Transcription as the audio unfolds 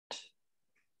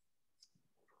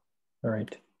All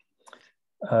right.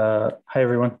 Hi,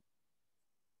 everyone.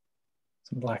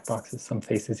 Some black boxes, some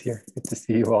faces here. Good to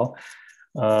see you all.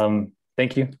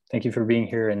 Thank you. Thank you for being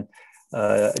here. And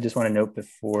I just want to note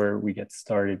before we get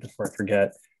started, before I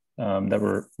forget, that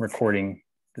we're recording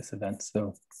this event.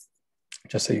 So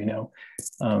just so you know.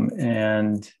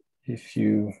 And if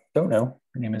you don't know,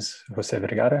 my name is Jose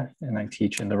Vergara, and I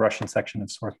teach in the Russian section of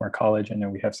Swarthmore College. I know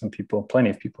we have some people, plenty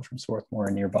of people from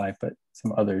Swarthmore nearby, but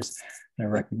some others I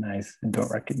recognize and don't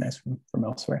recognize from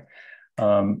elsewhere.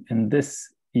 And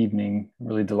this evening, I'm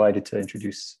really delighted to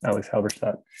introduce Alex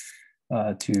Halberstadt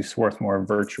to Swarthmore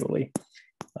virtually.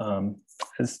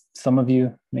 As some of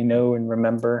you may know and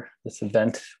remember, this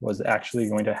event was actually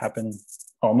going to happen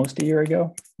almost a year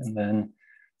ago, and then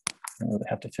I don't really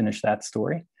have to finish that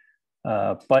story.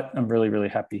 But I'm really, really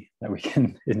happy that we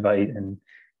can invite and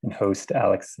host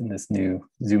Alex in this new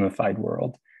Zoomified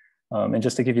world. And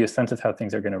just to give you a sense of how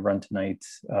things are going to run tonight,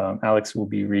 Alex will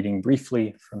be reading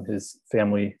briefly from his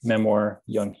family memoir,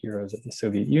 Young Heroes of the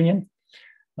Soviet Union.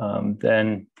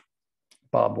 Then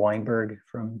Bob Weinberg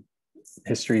from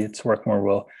History at Swarthmore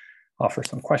will offer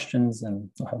some questions, and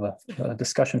we'll have a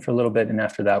discussion for a little bit. And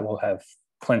after that, we'll have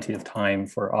plenty of time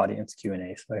for audience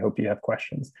Q&A. So I hope you have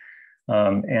questions.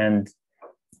 And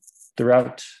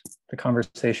throughout the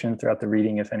conversation, throughout the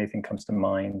reading, if anything comes to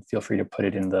mind, feel free to put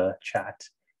it in the chat.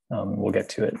 We'll get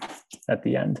to it at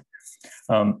the end.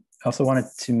 I also wanted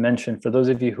to mention, for those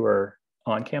of you who are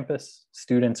on campus,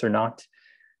 students or not,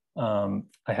 I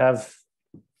have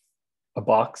a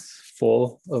box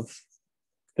full of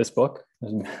this book,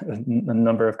 a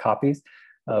number of copies.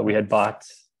 We had bought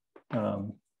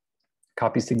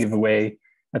copies to give away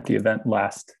at the event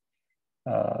last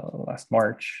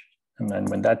March. And then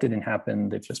when that didn't happen,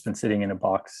 they've just been sitting in a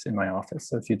box in my office.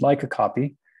 So if you'd like a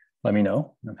copy, let me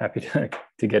know. I'm happy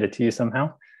to get it to you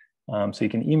somehow. So you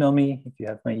can email me if you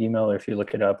have my email, or if you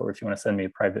look it up, or if you want to send me a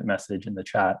private message in the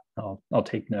chat, I'll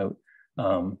take note.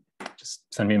 Just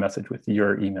send me a message with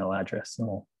your email address and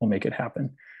we'll make it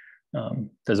happen.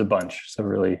 There's a bunch, so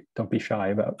really don't be shy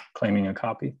about claiming a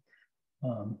copy.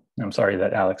 I'm sorry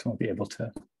that Alex won't be able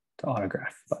to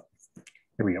autograph, but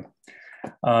here we go.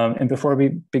 And before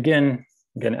we begin,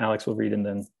 again, Alex will read and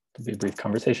then there'll be a brief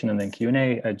conversation and then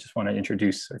Q&A. I just want to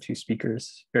introduce our two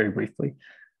speakers very briefly.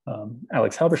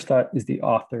 Alex Halberstadt is the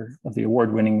author of the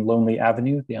award-winning Lonely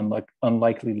Avenue, The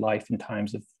Unlikely Life and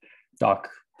Times of Doc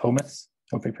Pomus.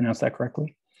 Hope I pronounced that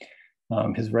correctly.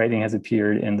 His writing has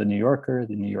appeared in The New Yorker,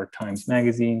 The New York Times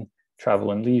Magazine, Travel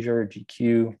and Leisure,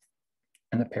 GQ,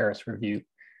 and the Paris Review.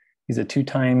 He's a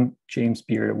two-time James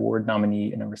Beard Award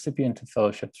nominee and a recipient of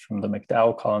fellowships from the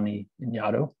MacDowell Colony in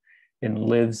Yaddo, and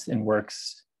lives and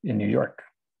works in New York.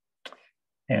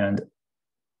 And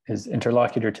his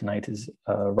interlocutor tonight is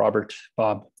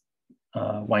Bob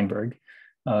Weinberg,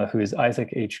 who is Isaac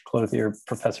H. Clothier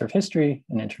Professor of History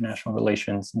and International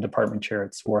Relations and Department Chair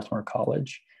at Swarthmore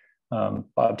College.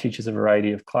 Bob teaches a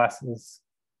variety of classes,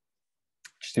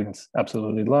 which students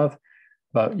absolutely love,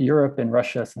 about Europe and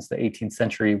Russia since the 18th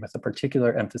century, with a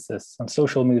particular emphasis on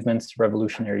social movements,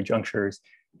 revolutionary junctures,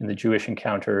 and the Jewish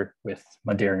encounter with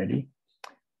modernity.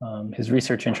 His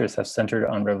research interests have centered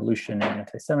on revolution and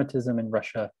anti-Semitism in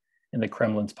Russia and the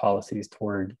Kremlin's policies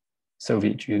toward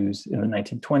Soviet Jews in the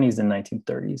 1920s and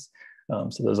 1930s.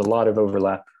 So there's a lot of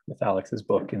overlap with Alex's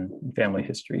book and family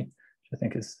history, which I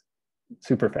think is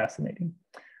super fascinating.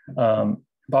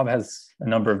 Bob has a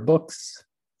number of books.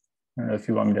 I don't know if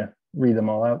you want me to read them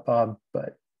all out, Bob,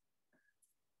 but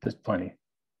there's plenty.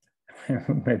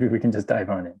 Maybe we can just dive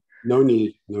on in. No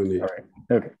need, no need. All right,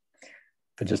 okay.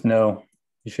 But just know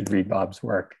you should read Bob's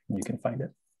work and you can find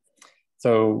it.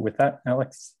 So with that,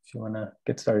 Alex, if you want to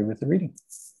get started with the reading.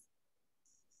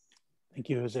 Thank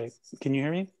you, Jose. Can you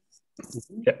hear me?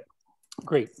 Yeah.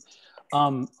 Great.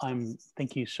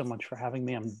 Thank you so much for having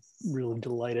me. I'm really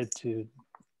delighted to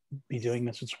be doing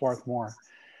this at Swarthmore.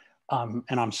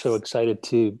 And I'm so excited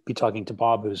to be talking to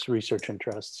Bob, whose research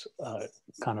interests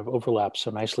kind of overlap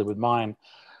so nicely with mine.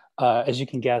 As you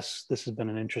can guess, this has been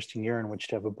an interesting year in which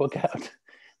to have a book out.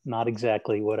 Not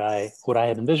exactly what I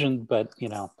had envisioned, but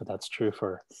but that's true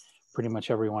for pretty much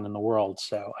everyone in the world.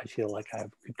 So I feel like I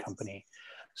have good company.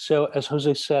 So as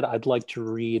Jose said, I'd like to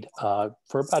read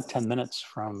for about 10 minutes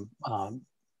from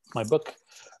my book,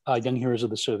 Young Heroes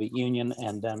of the Soviet Union,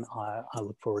 and then I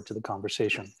look forward to the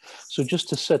conversation. So just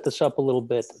to set this up a little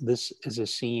bit, this is a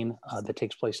scene that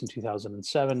takes place in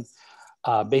 2007.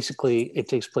 Basically, it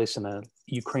takes place in a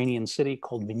Ukrainian city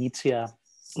called Vinnytsia.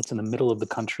 It's in the middle of the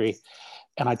country.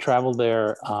 And I traveled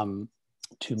there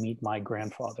to meet my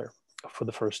grandfather for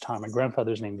the first time. My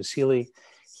grandfather's name is Vasily.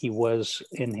 He was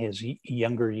in his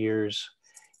younger years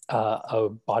a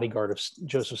bodyguard of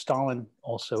Joseph Stalin,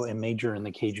 also a major in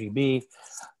the KGB.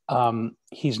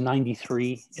 He's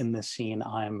 93 in this scene.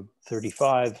 I'm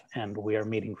 35, and we are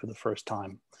meeting for the first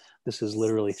time. This is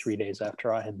literally 3 days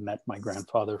after I had met my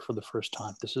grandfather for the first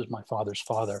time. This is my father's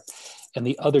father. And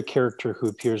the other character who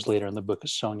appears later in the book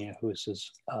is Sonia, who is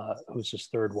his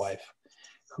third wife,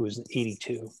 who is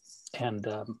 82. And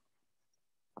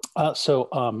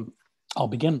I'll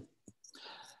begin.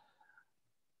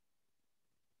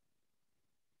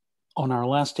 On our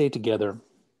last day together,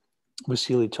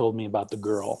 Vasily told me about the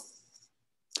girl.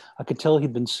 I could tell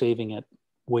he'd been saving it,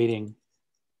 waiting,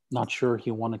 not sure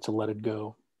he wanted to let it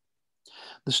go.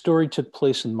 The story took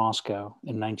place in Moscow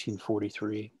in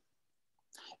 1943.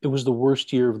 It was the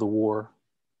worst year of the war,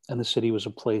 and the city was a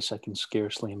place I can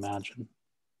scarcely imagine.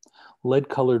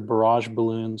 Lead-colored barrage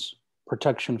balloons,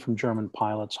 protection from German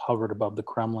pilots hovered above the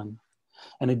Kremlin,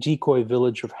 and a decoy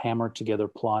village of hammered-together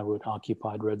plywood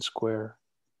occupied Red Square.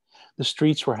 The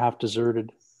streets were half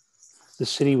deserted. The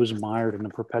city was mired in a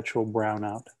perpetual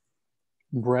brownout.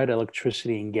 Bread,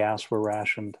 electricity, and gas were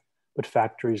rationed, but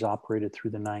factories operated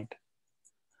through the night.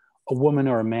 A woman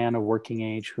or a man of working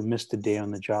age who missed a day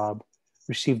on the job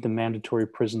received the mandatory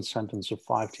prison sentence of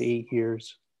 5 to 8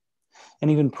 years.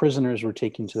 And even prisoners were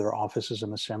taken to their offices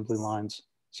and assembly lines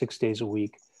 6 days a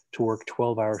week to work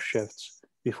 12-hour shifts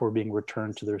before being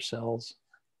returned to their cells.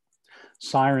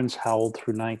 Sirens howled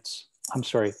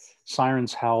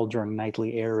during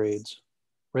nightly air raids.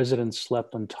 Residents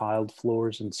slept on tiled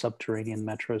floors in subterranean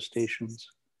metro stations.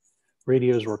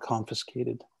 Radios were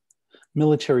confiscated.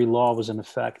 Military law was in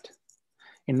effect.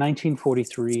 In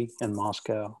 1943 in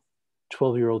Moscow,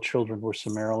 12-year-old children were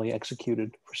summarily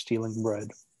executed for stealing bread.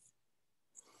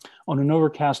 On an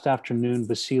overcast afternoon,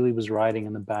 Vasily was riding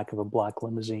in the back of a black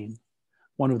limousine,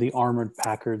 one of the armored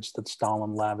Packards that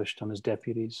Stalin lavished on his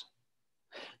deputies.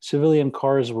 Civilian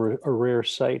cars were a rare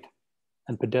sight,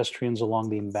 and pedestrians along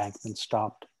the embankment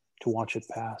stopped to watch it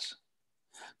pass.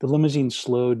 The limousine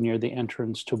slowed near the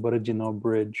entrance to Borodino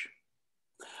Bridge.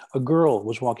 A girl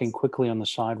was walking quickly on the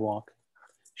sidewalk.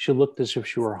 She looked as if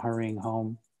she were hurrying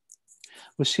home.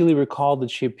 Vasily recalled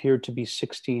that she appeared to be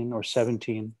 16 or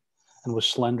 17 and was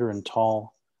slender and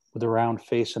tall, with a round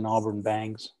face and auburn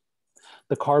bangs.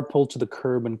 The car pulled to the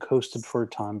curb and coasted for a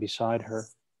time beside her.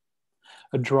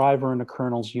 A driver in a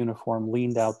colonel's uniform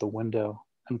leaned out the window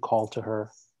and called to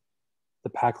her. The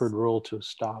Packard rolled to a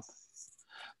stop.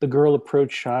 The girl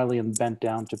approached shyly and bent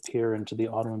down to peer into the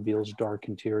automobile's dark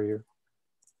interior.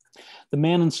 The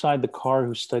man inside the car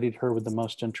who studied her with the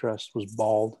most interest was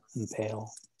bald and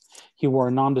pale. He wore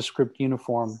a nondescript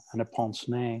uniform and a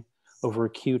pince-nez over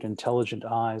acute, intelligent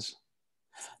eyes.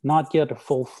 Not yet a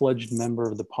full-fledged member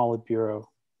of the Politburo,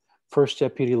 First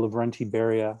Deputy Lavrenti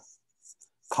Beria,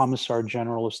 Commissar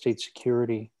General of State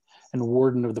Security, and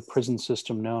warden of the prison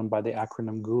system known by the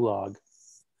acronym Gulag,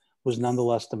 was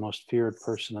nonetheless the most feared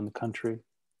person in the country.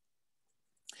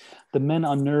 The men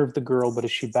unnerved the girl, but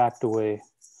as she backed away,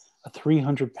 a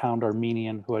 300-pound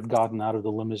Armenian who had gotten out of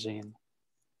the limousine,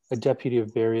 a deputy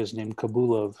of Beria's named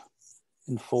Kabulov,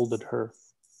 enfolded her.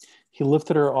 He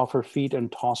lifted her off her feet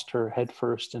and tossed her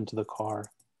headfirst into the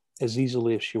car, as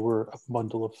easily as she were a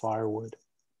bundle of firewood.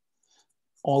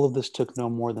 All of this took no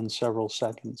more than several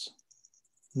seconds.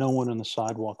 No one on the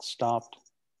sidewalk stopped.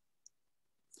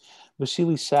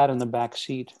 Vasily sat in the back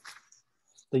seat,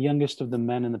 the youngest of the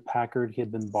men in the Packard he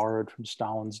had been borrowed from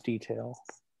Stalin's detail.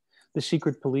 The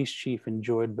secret police chief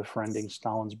enjoyed befriending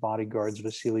Stalin's bodyguards,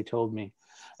 Vasily told me,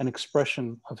 an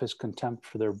expression of his contempt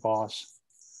for their boss,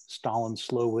 Stalin's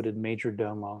slow-witted major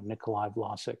domo, Nikolai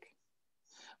Vlasik.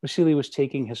 Vasily was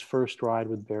taking his first ride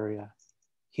with Beria.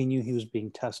 He knew he was being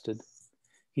tested.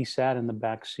 He sat in the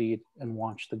back seat and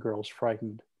watched the girl's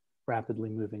frightened, rapidly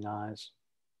moving eyes.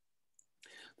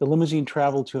 The limousine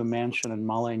traveled to a mansion in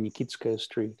Malaya Nikitskaya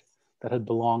Street that had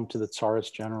belonged to the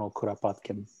Tsarist general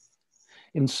Kuropatkin.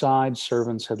 Inside,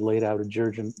 servants had laid out a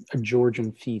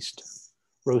Georgian feast,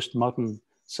 roast mutton,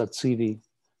 satsivi,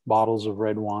 bottles of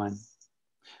red wine.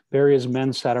 Beria's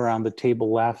men sat around the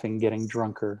table laughing, getting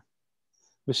drunker.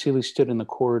 Vasily stood in the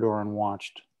corridor and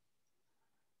watched.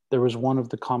 There was one of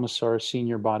the Commissar's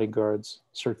senior bodyguards,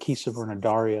 Sir Kisev or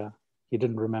Nadaria, he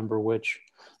didn't remember which,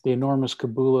 the enormous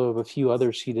Kabula of a few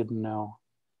others he didn't know,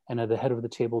 and at the head of the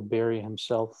table, Beria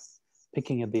himself,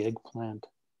 picking at the eggplant,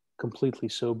 completely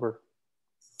sober.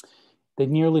 They'd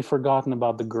nearly forgotten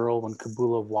about the girl when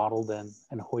Kabula waddled in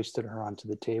and hoisted her onto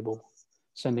the table,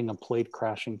 sending a plate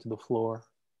crashing to the floor.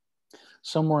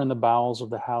 Somewhere in the bowels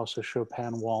of the house, a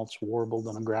Chopin waltz warbled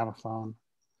on a gramophone.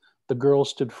 The girl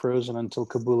stood frozen until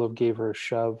Kabulov gave her a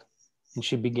shove, and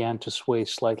she began to sway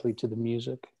slightly to the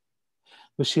music.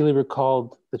 Vasily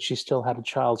recalled that she still had a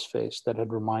child's face that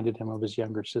had reminded him of his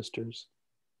younger sisters.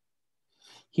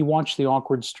 He watched the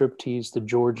awkward striptease, the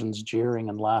Georgians jeering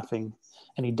and laughing,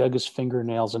 and he dug his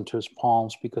fingernails into his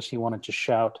palms because he wanted to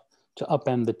shout, to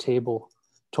upend the table,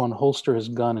 to unholster his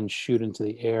gun and shoot into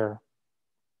the air.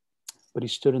 But he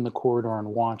stood in the corridor and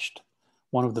watched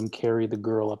one of them carry the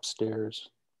girl upstairs.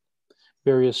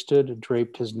 Beria stood,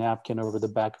 draped his napkin over the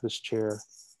back of his chair,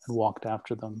 and walked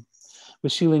after them.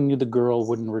 Vasily knew the girl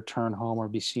wouldn't return home or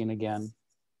be seen again.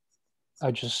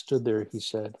 I just stood there, he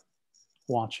said,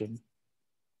 watching.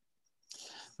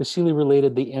 Vasily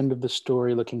related the end of the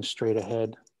story looking straight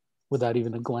ahead, without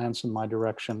even a glance in my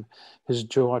direction, his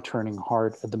jaw turning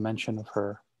hard at the mention of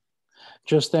her.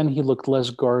 Just then he looked less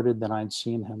guarded than I'd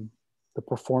seen him. The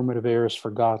performative airs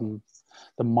forgotten,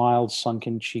 the mild,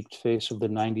 sunken-cheeked face of the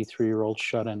 93-year-old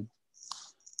shut-in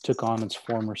took on its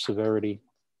former severity.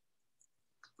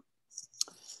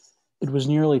 It was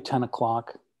nearly 10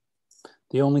 o'clock.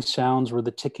 The only sounds were the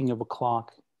ticking of a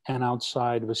clock and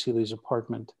outside Vasily's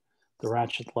apartment, the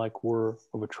ratchet-like whir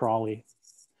of a trolley.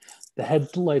 The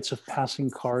headlights of passing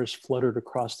cars fluttered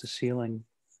across the ceiling,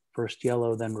 first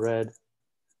yellow, then red,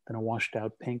 then a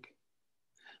washed-out pink.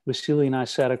 Vasily and I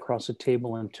sat across a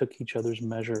table and took each other's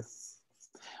measure.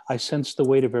 I sensed the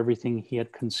weight of everything he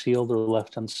had concealed or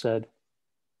left unsaid,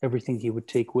 everything he would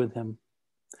take with him.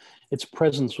 Its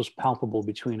presence was palpable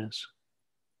between us.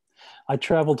 I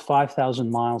traveled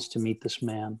 5,000 miles to meet this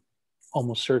man,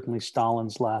 almost certainly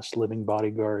Stalin's last living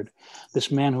bodyguard, this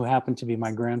man who happened to be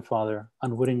my grandfather,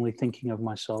 unwittingly thinking of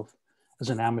myself as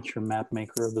an amateur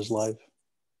mapmaker of his life.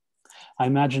 I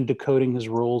imagined decoding his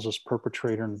roles as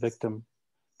perpetrator and victim,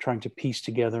 trying to piece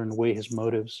together and weigh his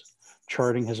motives,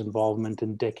 charting his involvement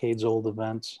in decades-old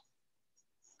events.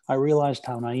 I realized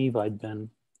how naive I'd been.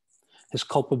 His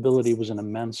culpability was an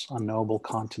immense, unknowable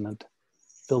continent,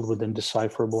 filled with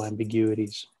indecipherable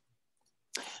ambiguities.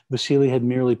 Vasily had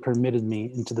merely permitted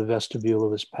me into the vestibule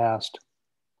of his past.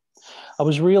 I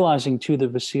was realizing, too,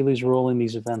 that Vasily's role in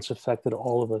these events affected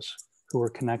all of us who were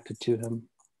connected to him.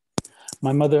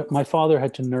 My father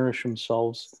had to nourish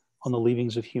himself on the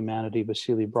leavings of humanity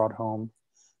Vasily brought home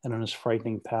and on his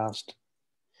frightening past.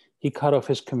 He cut off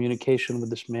his communication with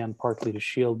this man partly to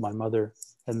shield my mother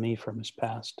and me from his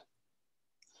past.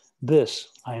 This,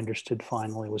 I understood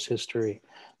finally, was history,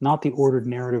 not the ordered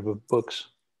narrative of books,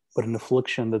 but an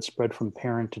affliction that spread from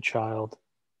parent to child,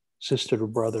 sister to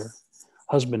brother,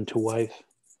 husband to wife.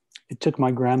 It took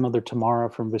my grandmother Tamara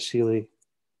from Vasily,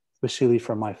 Vasily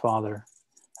from my father,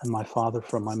 and my father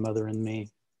from my mother and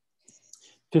me.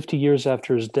 50 years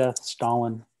after his death,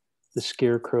 Stalin, the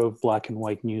scarecrow of black and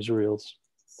white newsreels,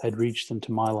 had reached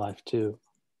into my life too.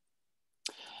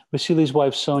 Vasily's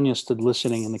wife Sonia stood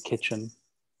listening in the kitchen.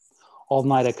 All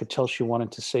night I could tell she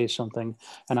wanted to say something,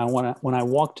 and when I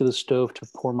walked to the stove to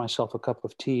pour myself a cup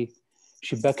of tea,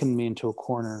 she beckoned me into a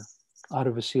corner, out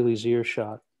of Vasily's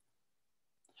earshot.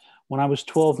 When I was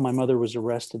 12, my mother was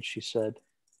arrested, she said,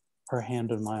 her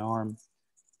hand on my arm.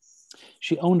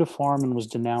 She owned a farm and was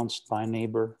denounced by a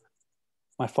neighbor.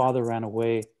 My father ran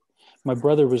away. My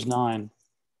brother was 9.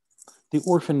 The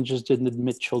orphanages didn't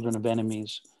admit children of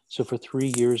enemies, so for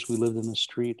 3 years we lived in the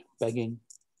street, begging.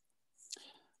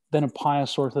 Then a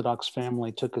pious Orthodox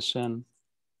family took us in.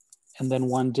 And then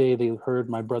one day they heard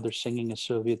my brother singing a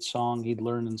Soviet song he'd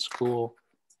learned in school,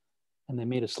 and they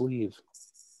made us leave.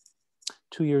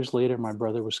 2 years later, my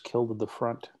brother was killed at the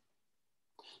front.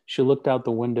 She looked out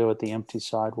the window at the empty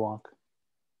sidewalk.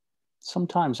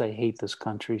 Sometimes I hate this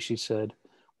country, she said,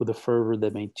 with a fervor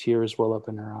that made tears well up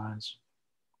in her eyes.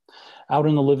 Out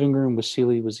in the living room,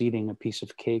 Vasily was eating a piece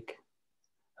of cake,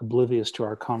 oblivious to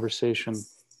our conversation.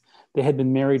 They had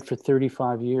been married for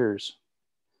 35 years.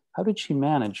 How did she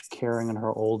manage caring in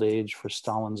her old age for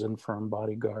Stalin's infirm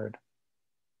bodyguard?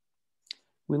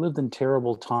 We lived in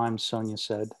terrible times, Sonia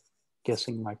said,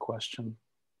 guessing my question.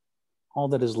 All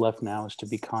that is left now is to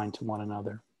be kind to one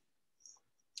another.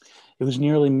 It was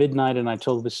nearly midnight, and I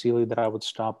told Vasily that I would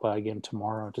stop by again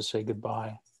tomorrow to say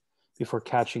goodbye before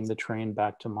catching the train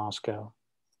back to Moscow.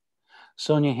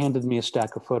 Sonia handed me a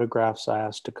stack of photographs I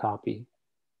asked to copy.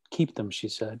 Keep them, she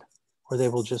said, or they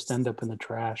will just end up in the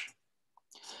trash.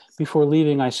 Before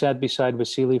leaving, I sat beside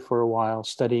Vasily for a while,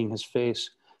 studying his face,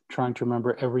 trying to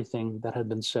remember everything that had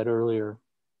been said earlier.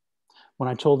 When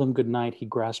I told him goodnight, he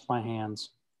grasped my hands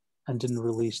and didn't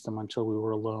release them until we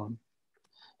were alone.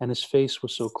 And his face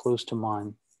was so close to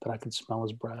mine that I could smell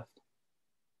his breath.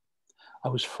 I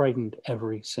was frightened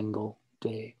every single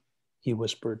day, he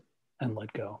whispered and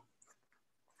let go.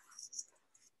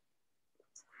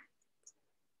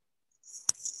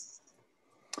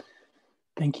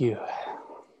 Thank you.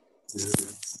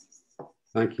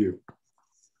 Thank you.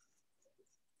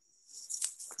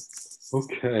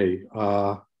 Okay,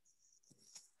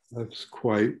 that's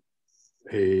quite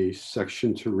a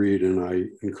section to read, and I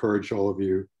encourage all of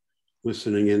you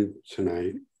listening in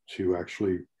tonight to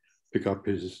actually pick up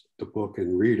the book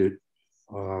and read it,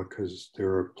 because there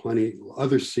are plenty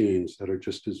other scenes that are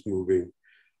just as moving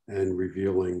and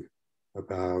revealing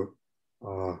about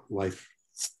life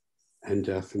and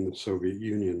death in the Soviet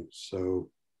Union. So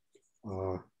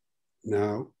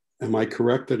now, am I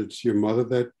correct that it's your mother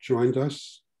that joined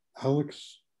us,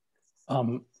 Alex?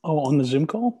 On the Zoom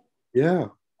call? Yeah,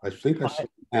 I think I saw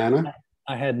Anna.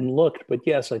 I hadn't looked, but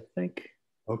yes, I think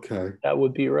Okay. that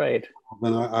would be right.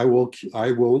 Then I won't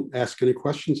ask any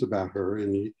questions about her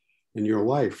in your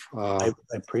life. I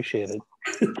appreciate it.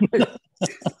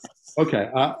 Okay.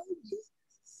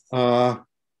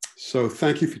 So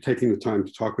thank you for taking the time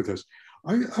to talk with us.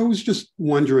 I was just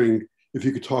wondering if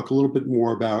you could talk a little bit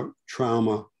more about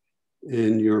trauma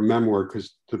in your memoir,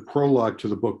 because the prologue to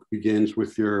the book begins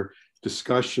with your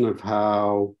discussion of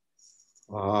how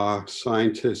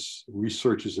scientists,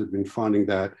 researchers have been finding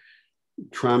that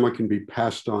trauma can be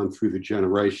passed on through the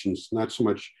generations, not so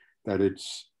much that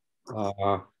it's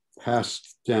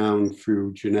passed down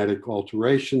through genetic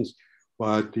alterations,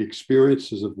 but the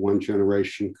experiences of one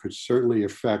generation could certainly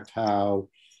affect how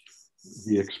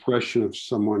the expression of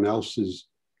someone else's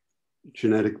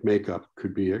genetic makeup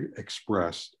could be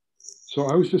expressed. So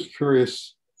I was just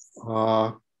curious,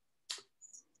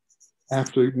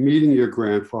 after meeting your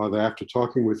grandfather, after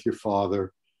talking with your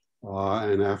father,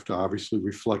 and after obviously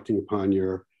reflecting upon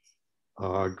your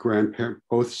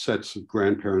both sets of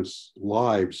grandparents'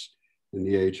 lives in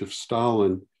the age of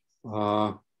Stalin,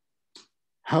 how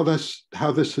this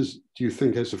has, do you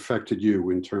think, has affected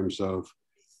you in terms of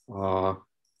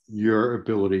your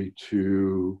ability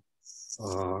to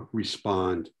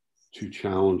respond to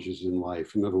challenges in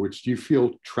life? In other words, do you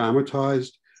feel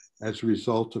traumatized as a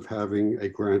result of having a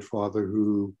grandfather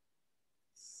who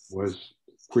was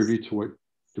privy to what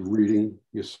the reading,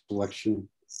 your selection,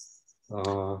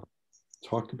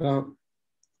 talked about?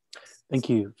 Thank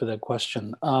you for that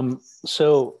question.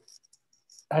 So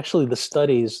actually the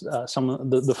studies,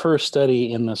 the first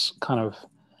study in this kind of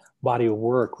body of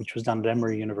work, which was done at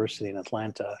Emory University in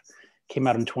Atlanta, came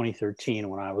out in 2013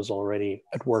 when I was already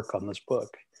at work on this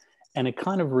book. And it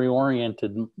kind of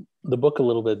reoriented the book a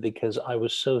little bit because I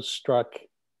was so struck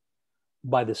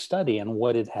by the study and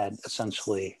what it had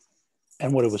essentially,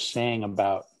 and what it was saying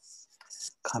about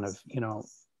kind of,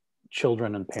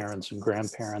 children and parents and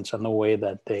grandparents and the way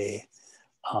that they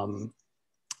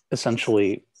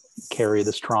essentially carry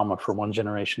this trauma from one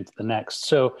generation to the next.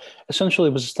 So essentially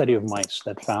it was a study of mice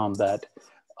that found that,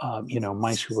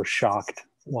 mice who were shocked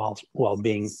while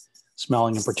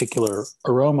smelling a particular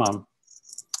aroma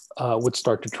would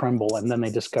start to tremble. And then they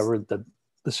discovered that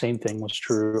the same thing was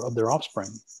true of their offspring,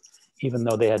 even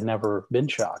though they had never been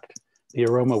shocked. The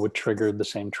aroma would trigger the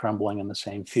same trembling and the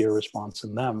same fear response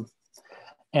in them.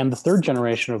 And the third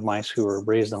generation of mice who were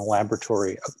raised in a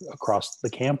laboratory across the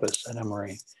campus at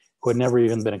Emory, who had never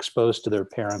even been exposed to their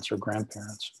parents or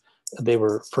grandparents, they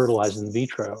were fertilized in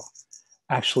vitro,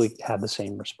 actually had the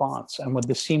same response. And what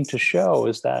this seemed to show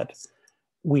is that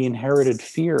we inherited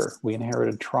fear, we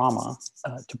inherited trauma,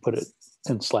 to put it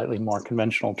in slightly more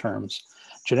conventional terms,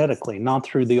 genetically, not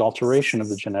through the alteration of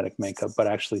the genetic makeup, but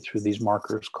actually through these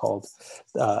markers called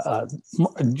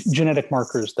genetic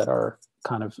markers that are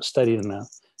kind of studied in a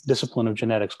discipline of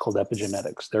genetics called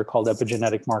epigenetics. They're called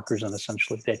epigenetic markers, and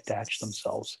essentially they attach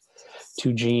themselves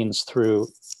to genes through,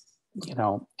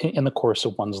 in the course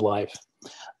of one's life.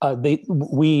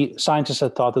 We scientists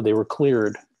had thought that they were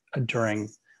cleared during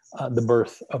the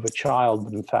birth of a child,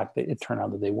 but in fact, it turned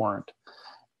out that they weren't.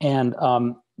 And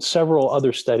several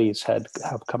other studies have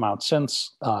come out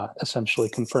since, essentially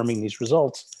confirming these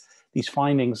results, these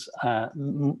findings,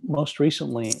 most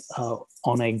recently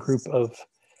on a group of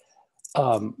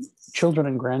children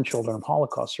and grandchildren of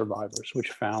Holocaust survivors, which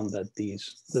found that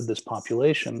this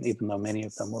population, even though many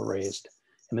of them were raised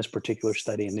in this particular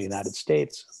study in the United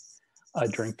States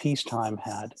during peacetime,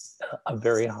 had a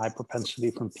very high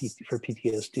propensity for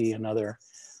PTSD and other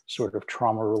sort of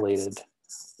trauma-related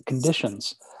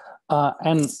conditions.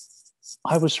 And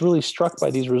I was really struck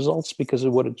by these results because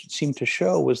of what it seemed to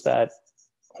show was that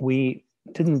we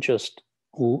didn't just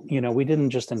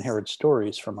inherit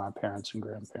stories from our parents and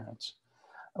grandparents.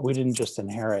 We didn't just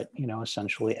inherit,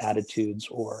 essentially attitudes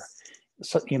or,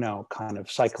 kind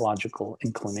of psychological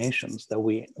inclinations, that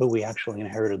we actually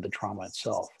inherited the trauma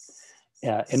itself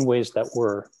in ways that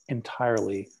were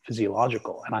entirely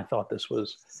physiological. And I thought this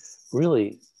was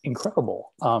really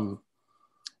incredible.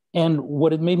 And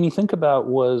what it made me think about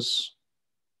was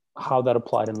how that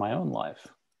applied in my own life,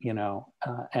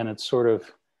 and it sort of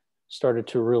started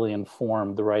to really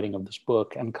inform the writing of this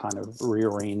book, and kind of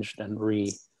rearranged and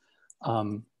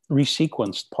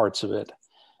resequenced parts of it.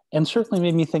 And certainly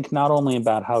made me think not only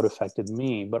about how it affected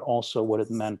me, but also what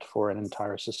it meant for an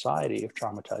entire society of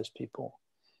traumatized people,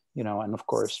 and of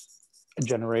course,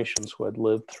 generations who had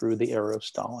lived through the era of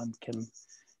Stalin can,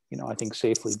 I think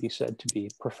safely be said to be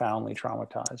profoundly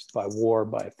traumatized by war,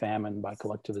 by famine, by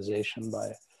collectivization,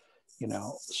 by,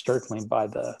 certainly by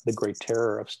the Great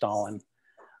Terror of Stalin.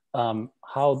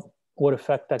 What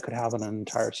effect that could have on an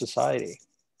entire society.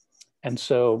 And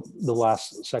so the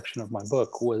last section of my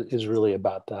book is really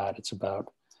about that. It's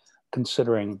about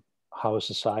considering how a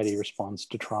society responds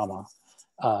to trauma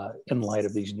in light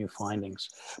of these new findings.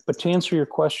 But to answer your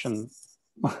question,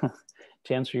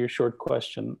 to answer your short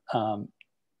question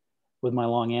with my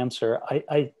long answer,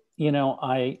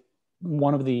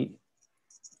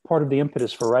 part of the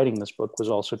impetus for writing this book was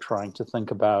also trying to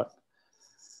think about,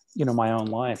 my own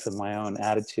life and my own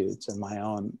attitudes and my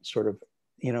own sort of,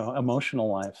 emotional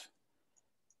life,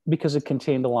 because it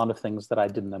contained a lot of things that I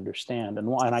didn't understand. And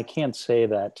I can't say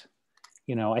that,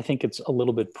 I think it's a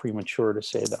little bit premature to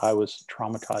say that I was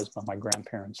traumatized by my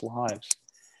grandparents' lives.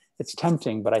 It's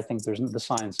tempting, but I think the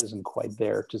science isn't quite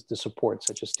there to support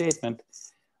such a statement.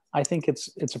 I think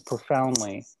it's a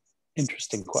profoundly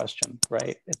interesting question,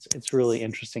 right? It's really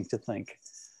interesting to think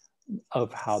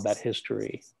of how that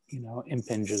history,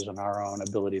 impinges on our own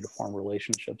ability to form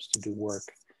relationships, to do work,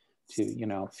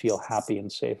 to, feel happy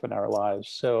and safe in our lives.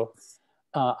 So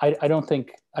I don't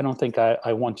think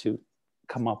I want to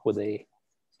come up with a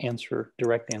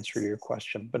direct answer to your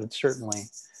question, but it's certainly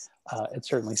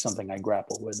something I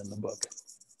grapple with in the book.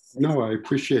 No, I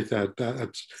appreciate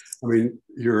that.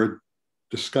 Your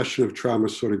discussion of trauma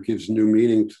sort of gives new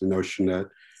meaning to the notion that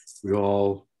we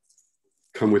all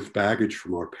come with baggage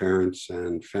from our parents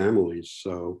and families.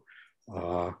 So,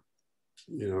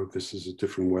 this is a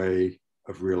different way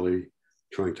of really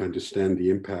trying to understand the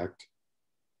impact,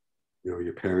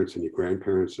 your parents and your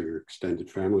grandparents or your extended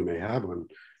family may have on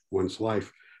one's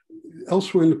life.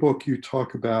 Elsewhere in the book, you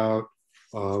talk about,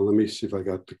 let me see if I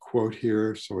got the quote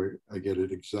here so I get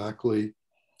it exactly.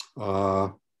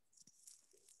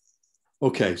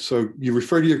 Okay, so you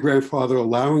refer to your grandfather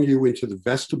allowing you into the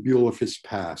vestibule of his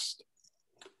past.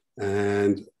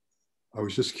 And I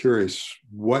was just curious,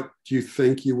 what do you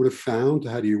think you would have found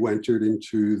had you entered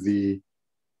into the,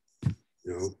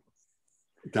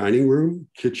 dining room,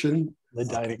 kitchen? The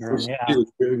dining room, yeah.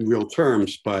 In real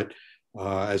terms, but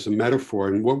as a metaphor.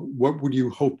 And what would you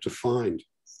hoping to find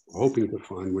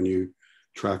when you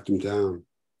tracked him down?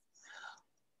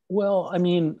 Well,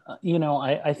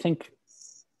 I think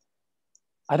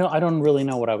I don't really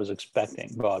know what I was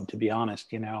expecting, Bob, to be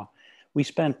honest. We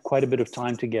spent quite a bit of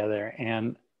time together,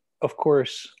 and of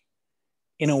course,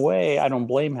 in a way, I don't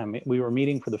blame him. We were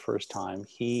meeting for the first time.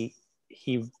 He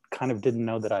kind of didn't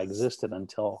know that I existed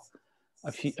until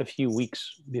a few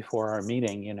weeks before our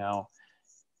meeting,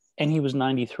 and he was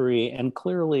 93, and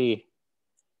clearly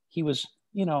he was,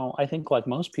 I think like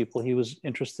most people, he was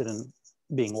interested in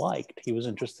being liked. He was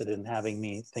interested in having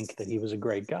me think that he was a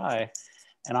great guy.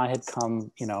 And I had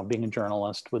come, being a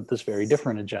journalist with this very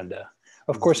different agenda.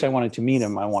 Of course, I wanted to meet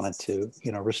him. I wanted to,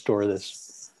 restore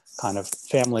this kind of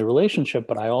family relationship,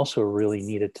 but I also really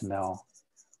needed to know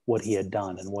what he had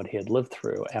done and what he had lived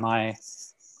through. And I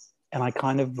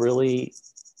kind of really,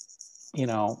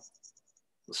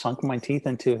 sunk my teeth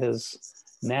into his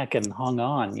neck and hung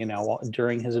on,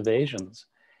 during his evasions.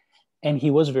 And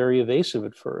he was very evasive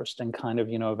at first, and kind of,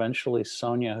 eventually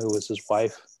Sonia, who was his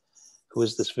wife, who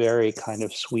was this very kind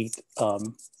of sweet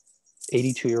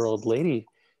 82-year-old lady,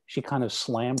 she kind of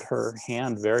slammed her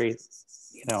hand very,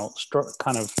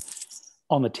 kind of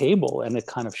on the table, and it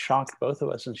kind of shocked both of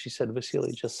us. And she said,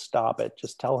 "Vasily, just stop it.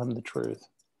 Just tell him the truth."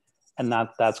 And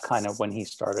that's kind of when he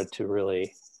started to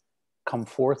really come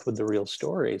forth with the real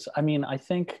stories. I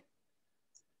think,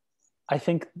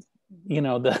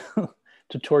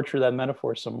 to torture that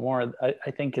metaphor some more,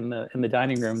 I think in the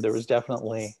dining room, there was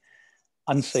definitely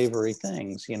unsavory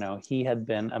things. He had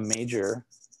been a major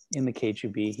in the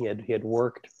KGB. He had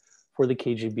worked for the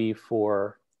KGB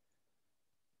for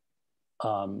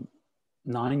 9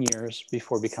 years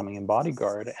before becoming a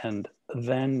bodyguard, and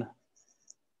then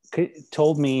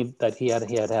told me that he had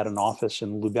an office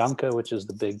in Lubyanka, which is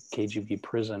the big KGB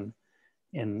prison,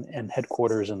 and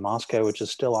headquarters in Moscow, which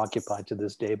is still occupied to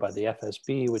this day by the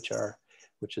FSB, which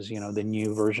is the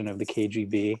new version of the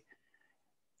KGB,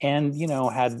 and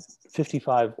had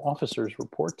 55 officers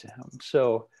report to him.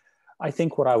 So I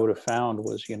think what I would have found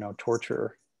was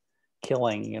torture,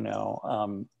 killing,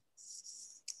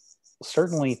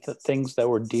 certainly things that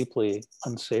were deeply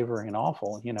unsavory and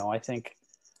awful. I think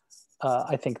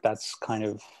that's kind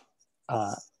of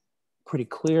pretty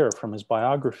clear from his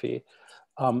biography.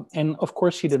 And of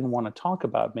course, he didn't want to talk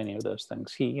about many of those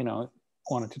things. He,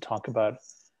 wanted to talk about,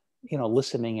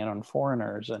 listening in on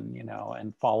foreigners and,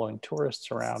 and following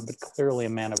tourists around. But clearly, a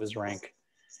man of his rank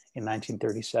in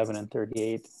 1937 and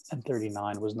 38 and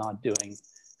 39 was not doing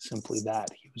simply that.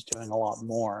 He was doing a lot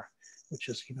more, which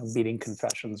is, beating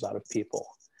confessions out of people,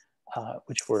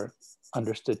 which were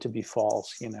understood to be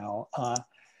false.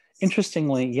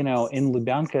 Interestingly, in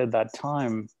Lubyanka at that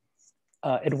time,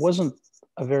 it wasn't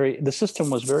the system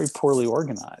was very poorly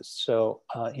organized. So,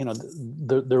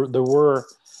 there were,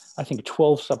 I think,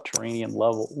 12 subterranean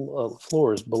level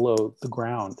floors below the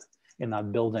ground in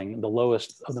that building, the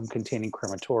lowest of them containing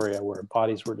crematoria where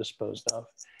bodies were disposed of.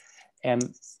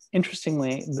 And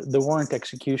interestingly, there weren't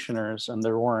executioners and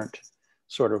there weren't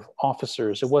sort of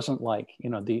officers. It wasn't like,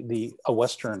 a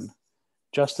Western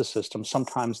justice system.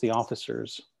 Sometimes the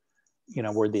officers,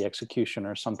 were the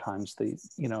executioners. Sometimes the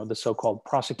so-called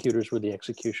prosecutors were the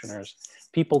executioners.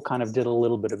 People kind of did a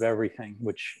little bit of everything,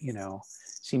 which,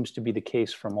 seems to be the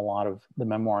case from a lot of the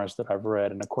memoirs that I've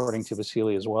read, and according to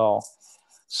Vasily as well.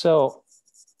 So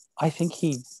I think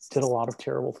he did a lot of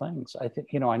terrible things. I think,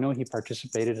 I know he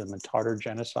participated in the Tatar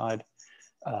genocide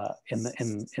in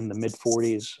the mid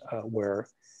 40s, where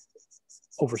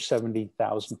over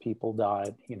 70,000 people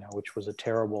died, which was a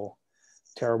terrible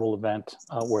event,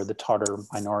 where the Tatar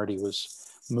minority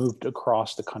was moved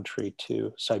across the country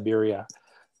to Siberia.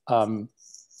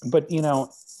 But,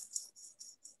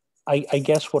 I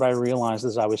guess what I realized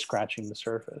as I was scratching the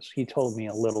surface, he told me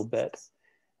a little bit,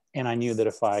 and I knew that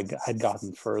if I had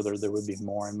gotten further, there would be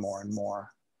more and more and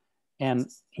more. And,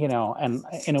 and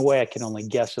in a way I can only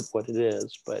guess at what it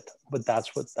is, but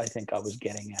that's what I think I was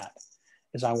getting at,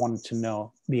 is I wanted to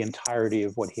know the entirety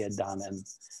of what he had done. And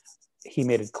he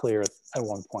made it clear at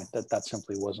one point that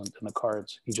simply wasn't in the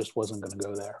cards. He just wasn't going to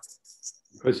go there.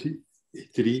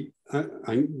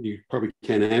 You probably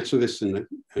can't answer this, and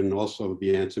also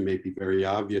the answer may be very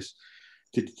obvious.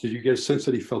 Did you get a sense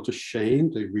that he felt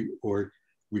ashamed or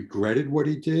regretted what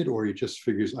he did, or he just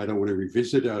figures, I don't want to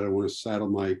revisit it, I don't want to saddle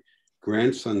my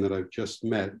grandson that I've just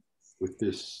met with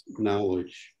this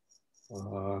knowledge?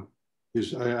 I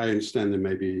understand that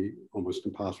may be almost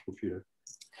impossible for you to.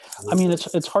 I mean,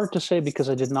 it's hard to say, because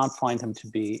I did not find him to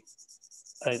be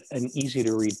an easy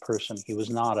to read person. He was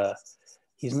not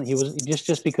he was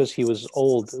just because he was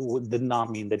old did not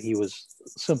mean that he was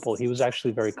simple. He was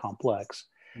actually very complex.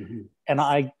 Mm-hmm. And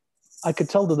I could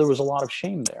tell that there was a lot of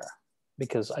shame there,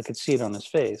 because I could see it on his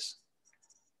face.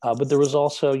 But there was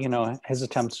also, his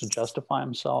attempts to justify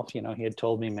himself. He had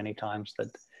told me many times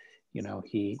that,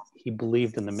 he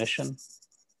believed in the mission,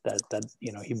 that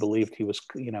he believed he was,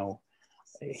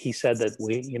 he said that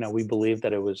we believed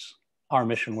that our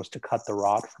mission was to cut the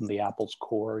rot from the apple's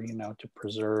core, to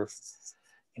preserve,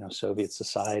 Soviet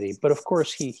society. But of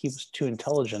course, he was too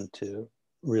intelligent to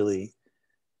really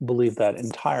believe that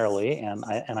entirely. And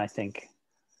I think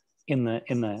in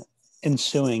the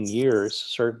ensuing years,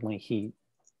 certainly he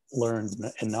learned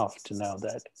enough to know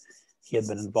that he had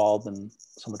been involved in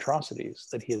some atrocities,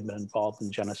 that he had been involved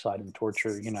in genocide and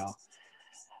torture,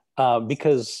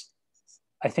 because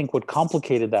I think what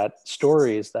complicated that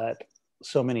story is that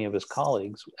so many of his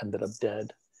colleagues ended up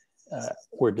dead,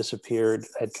 were disappeared,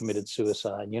 had committed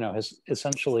suicide.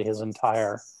 Essentially his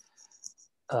entire,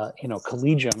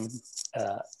 collegium,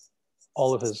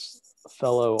 all of his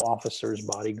fellow officers,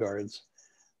 bodyguards,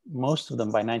 most of them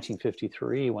by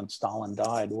 1953, when Stalin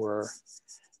died, were,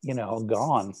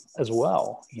 gone as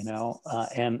well.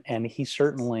 And he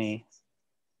certainly,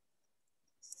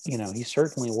 he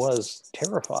certainly was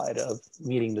terrified of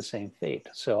meeting the same fate.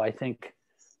 So I think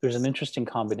there's an interesting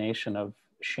combination of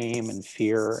shame and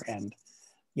fear and,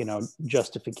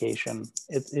 justification.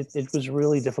 It was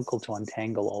really difficult to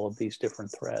untangle all of these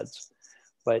different threads,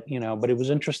 but it was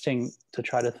interesting to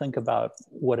try to think about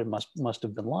what it must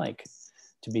have been like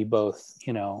to be both,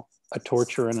 a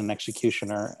torturer and an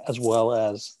executioner, as well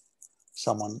as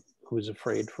someone who was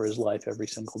afraid for his life every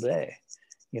single day.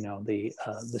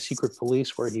 The secret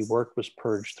police where he worked was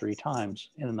purged 3 times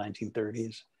in the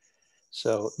 1930s.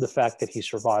 So the fact that he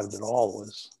survived it all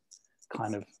was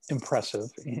kind of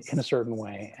impressive in a certain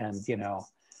way. And,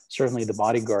 certainly the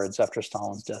bodyguards after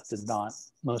Stalin's death did not.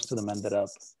 Most of them ended up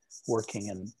working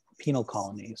in penal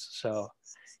colonies. So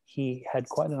he had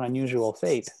quite an unusual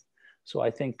fate. So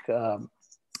I think,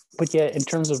 but yeah, in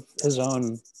terms of his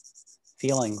own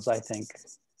feelings, I think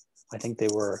they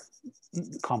were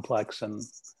complex and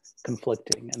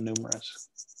conflicting and numerous.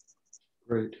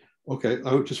 Great. Okay,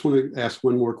 I just want to ask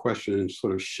one more question and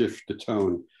sort of shift the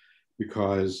tone,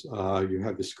 because you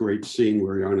have this great scene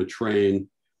where you're on a train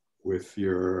with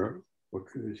your,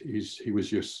 he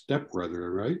was your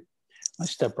stepbrother, right? My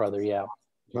stepbrother, yeah.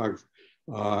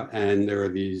 And there are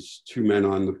these two men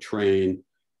on the train,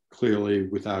 clearly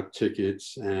without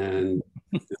tickets and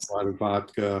a lot of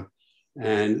vodka.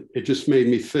 And it just made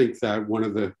me think that one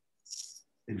of the,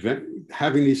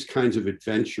 having these kinds of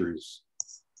adventures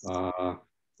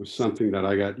was something that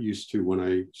I got used to when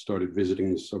I started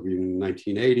visiting the Soviet Union in the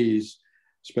 1980s,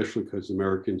 especially because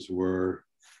Americans were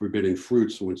forbidden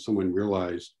fruit. So when someone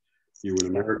realized you were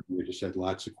an American, they just had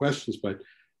lots of questions. But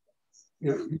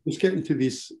you just get into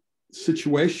these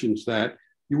situations that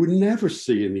you would never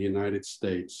see in the United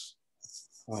States.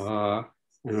 And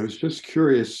I was just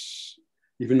curious,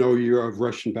 even though you're of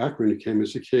Russian background, you came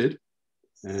as a kid,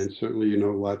 and certainly you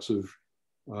know lots of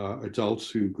adults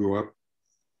who grew up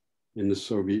in the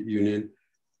Soviet Union.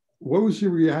 What was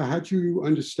your, how'd you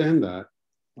understand that?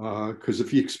 Because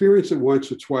if you experience it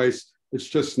once or twice, it's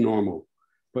just normal.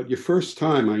 But your first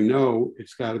time, I know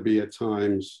it's got to be at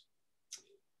times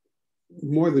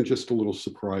more than just a little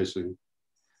surprising.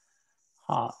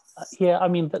 Yeah, I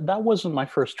mean, that wasn't my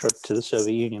first trip to the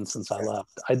Soviet Union since I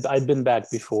left. I'd been back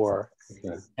before.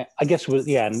 Okay. I guess it was,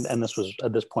 yeah, and this was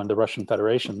at this point the Russian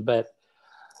Federation. But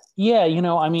yeah,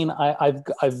 I mean, I've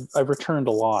returned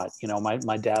a lot.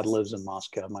 My dad lives in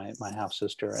Moscow, my half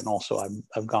sister, and also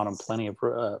I've gone on plenty of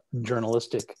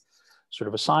journalistic sort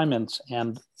of assignments,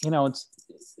 and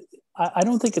I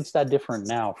don't think it's that different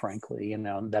now, frankly.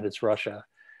 That it's Russia.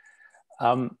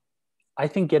 I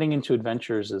think getting into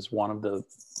adventures is one of the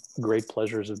great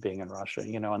pleasures of being in Russia,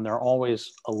 and they're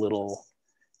always a little,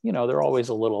 they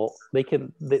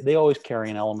always carry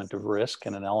an element of risk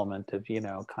and an element of,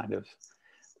 kind of,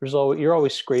 you're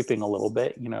always scraping a little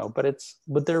bit,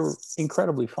 but they're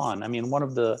incredibly fun. I mean, one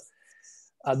of the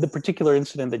particular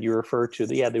incident that you refer to,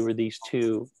 there were these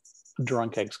two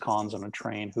drunk ex-cons on a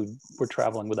train who were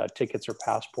traveling without tickets or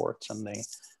passports, and they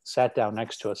sat down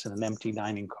next to us in an empty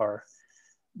dining car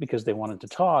because they wanted to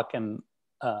talk, and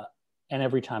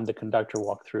every time the conductor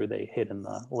walked through, they hid in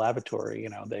the lavatory,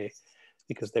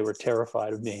 because they were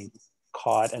terrified of being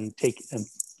caught and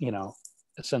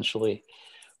essentially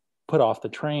put off the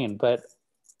train. But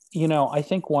I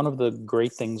think one of the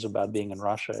great things about being in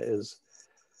Russia is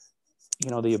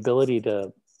the ability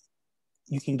to,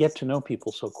 you can get to know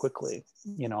people so quickly.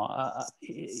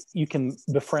 You can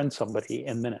befriend somebody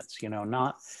in minutes,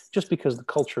 not just because the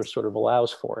culture sort of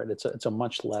allows for it. It's a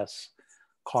much less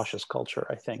cautious culture,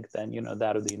 I think, than,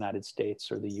 that of the United States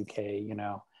or the UK,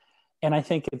 and I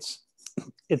think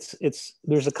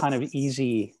there's a kind of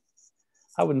easy,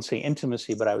 I wouldn't say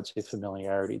intimacy, but I would say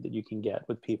familiarity that you can get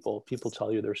with people. People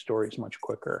tell you their stories much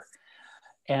quicker.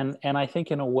 And I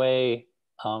think in a way,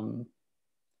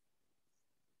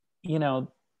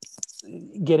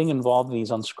 getting involved in these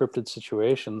unscripted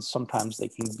situations, sometimes they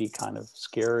can be kind of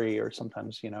scary, or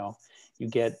sometimes, you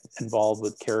get involved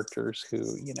with characters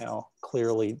who,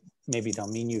 clearly maybe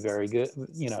don't mean you very good,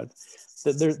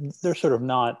 they're sort of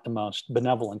not the most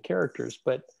benevolent characters,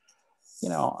 but,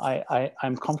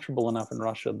 I'm comfortable enough in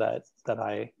Russia that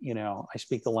I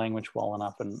speak the language well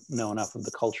enough and know enough of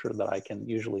the culture that I can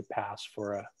usually pass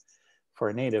for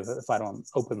a native if I don't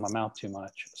open my mouth too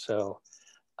much. So,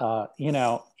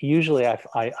 usually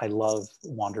I love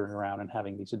wandering around and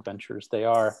having these adventures. They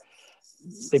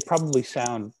probably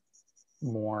sound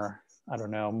more, I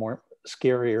don't know, more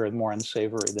scarier and more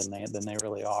unsavory than they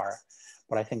really are.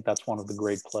 But I think that's one of the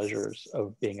great pleasures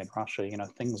of being in Russia.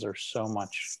 Things are so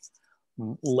much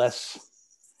less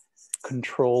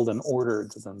controlled and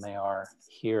ordered than they are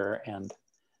here. And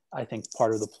I think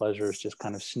part of the pleasure is just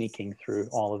kind of sneaking through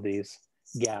all of these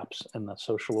gaps in the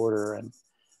social order, and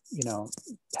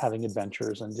having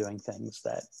adventures and doing things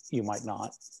that you might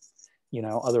not,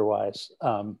 otherwise.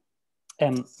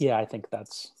 And yeah, I think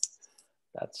that's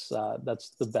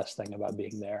the best thing about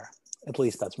being there. At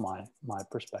least that's my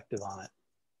perspective on it.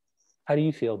 How do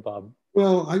you feel, Bob?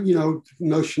 Well,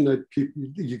 notion that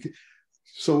people,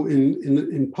 so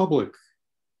in public,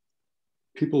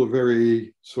 people are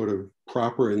very sort of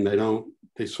proper, and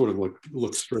they sort of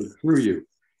look straight through you.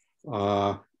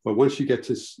 But once you get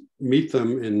to meet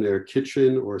them in their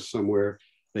kitchen or somewhere,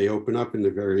 they open up and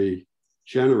they're very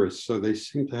generous. So they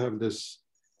seem to have these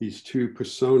two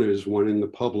personas, one in the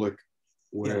public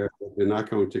where they're not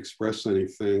going to express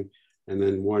anything, and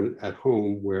then one at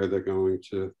home where they're going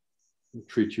to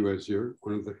treat you as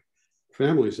one of the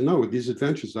families. And no, with these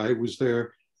adventures, I was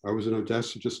in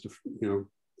Odessa just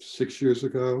 6 years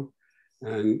ago,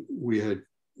 and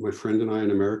my friend and I,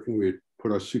 an American, we had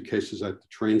put our suitcases at the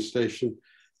train station.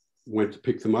 went to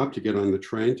pick them up to get on the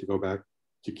train to go back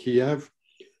to Kiev.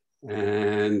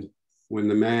 And when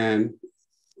the man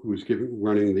who was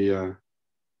running the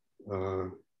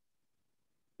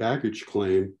baggage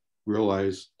claim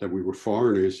realized that we were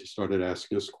foreigners, he started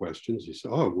asking us questions. He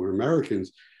said, "Oh, we're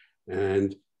Americans."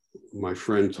 And my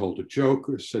friend told a joke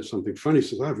or said something funny. He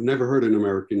says, "I've never heard an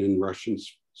American in Russian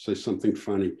say something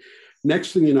funny."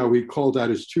 Next thing you know, we called out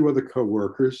his two other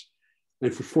co-workers.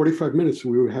 And for 45 minutes,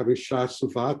 we were having shots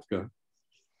of vodka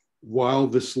while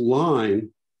this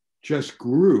line just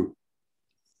grew,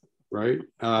 right?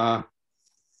 At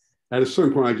a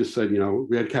certain point, I just said,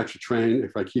 we had to catch a train.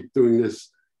 If I keep doing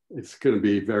this, it's going to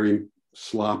be very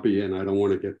sloppy and I don't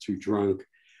want to get too drunk.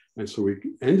 And so we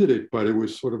ended it, but it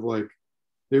was sort of like,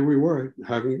 there we were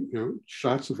having,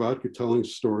 shots of vodka, telling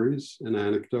stories and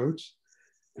anecdotes.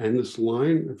 And this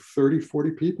line of 30,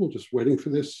 40 people just waiting for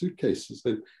their suitcases.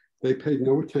 And they paid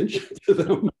no attention to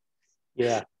them.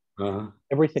 Yeah.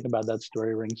 Everything about that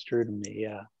story rings true to me.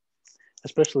 Yeah.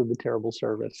 Especially the terrible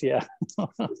service. Yeah.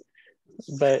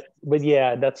 but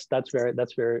yeah, that's very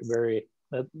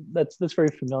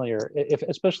familiar. If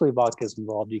especially vodka is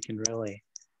involved, you can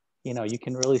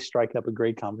really strike up a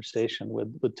great conversation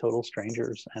with total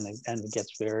strangers, and it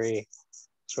gets very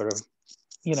sort of,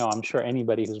 I'm sure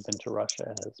anybody who's been to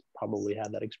Russia has probably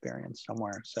had that experience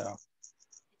somewhere. So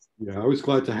yeah, I was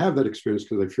glad to have that experience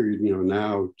because I figured,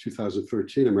 now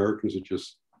 2013, Americans are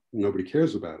just, nobody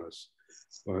cares about us.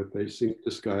 But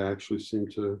this guy actually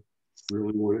seemed to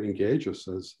really want to engage us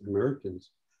as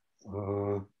Americans.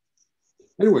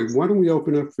 Anyway, why don't we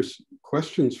open up for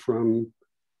questions from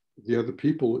the other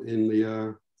people in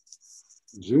the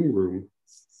Zoom room?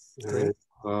 And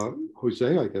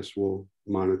Jose, I guess, will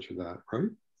monitor that, right?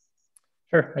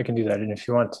 Sure, I can do that. And if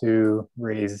you want to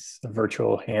raise a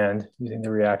virtual hand using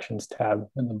the reactions tab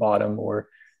in the bottom, or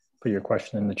put your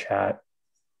question in the chat,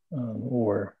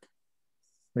 or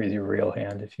raise your real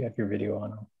hand if you have your video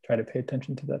on, I'll try to pay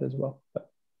attention to that as well.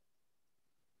 But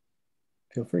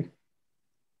feel free.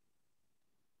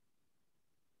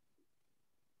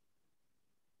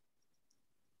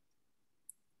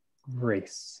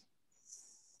 Grace.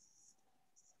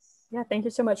 Yeah, thank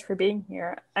you so much for being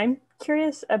here. I'm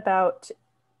curious about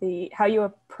how you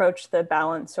approach the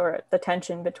balance or the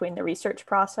tension between the research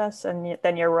process and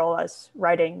then your role as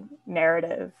writing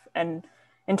narrative. And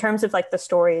in terms of like the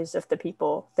stories of the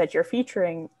people that you're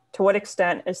featuring, to what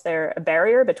extent is there a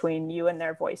barrier between you and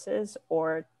their voices,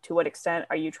 or to what extent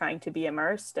are you trying to be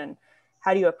immersed, and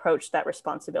how do you approach that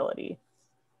responsibility?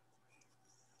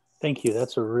 Thank you.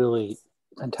 That's a really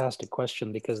fantastic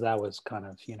question, because that was kind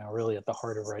of, really at the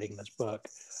heart of writing this book.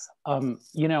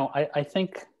 I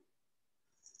think,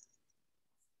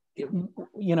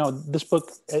 this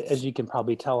book, as you can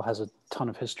probably tell, has a ton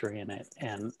of history in it.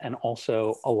 And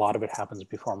also a lot of it happens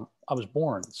before I was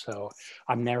born. So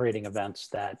I'm narrating events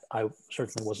that I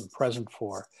certainly wasn't present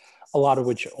for, a lot of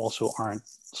which also aren't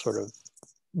sort of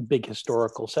big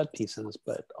historical set pieces,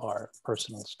 but are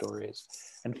personal stories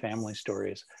and family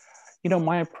stories.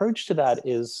 My approach to that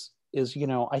is,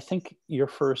 I think your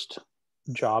first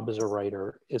job as a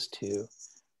writer is to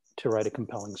write a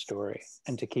compelling story,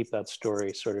 and to keep that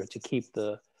story to keep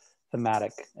the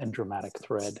thematic and dramatic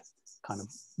thread kind of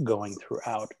going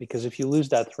throughout. Because if you lose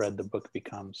that thread, the book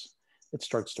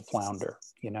starts to flounder,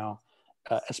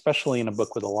 especially in a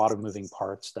book with a lot of moving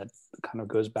parts that kind of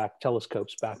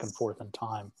telescopes back and forth in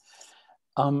time.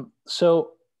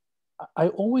 So I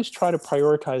always try to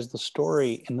prioritize the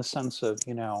story in the sense of,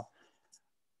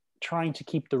 trying to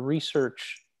keep the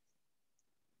research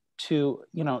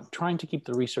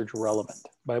relevant,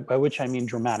 by which I mean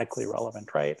dramatically relevant,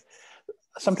 right?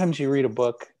 Sometimes you read a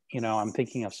book, I'm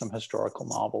thinking of some historical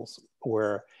novels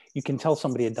where you can tell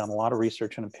somebody had done a lot of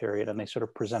research in a period, and they sort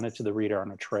of present it to the reader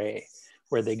on a tray,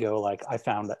 where they go like, I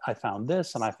found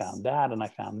this, and I found that, and I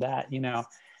found that,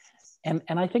 and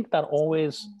I think that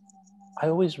I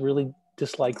always really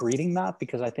dislike reading that,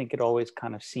 because I think it always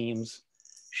kind of seems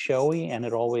showy, and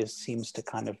it always seems to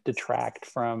kind of detract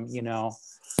from,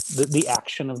 the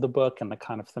action of the book and the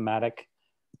kind of thematic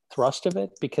thrust of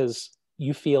it, because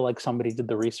you feel like somebody did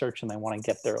the research and they want to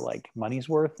get their like money's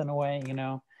worth in a way,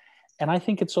 And I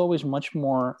think it's always much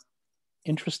more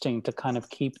interesting to kind of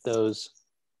keep those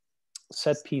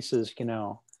set pieces,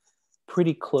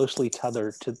 pretty closely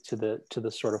tethered to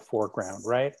the sort of foreground,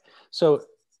 right? So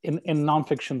in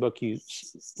nonfiction book, you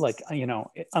like,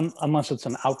 unless it's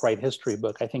an outright history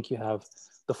book, I think you have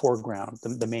the foreground,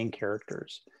 the main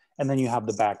characters, and then you have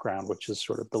the background, which is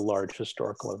sort of the large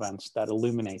historical events that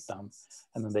illuminate them,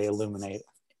 and then they illuminate,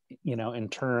 in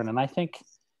turn. And I think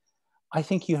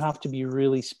you have to be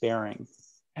really sparing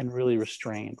and really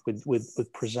restrained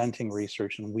with presenting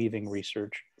research and weaving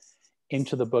research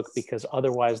into the book, because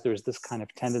otherwise there's this kind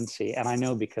of tendency, and I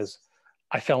know because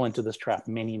I fell into this trap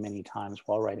many, many times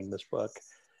while writing this book,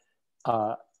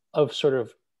 of sort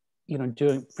of,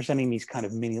 presenting these kind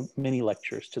of mini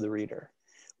lectures to the reader,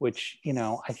 which,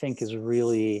 I think is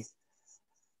really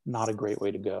not a great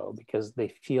way to go, because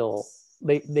they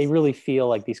really feel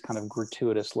like these kind of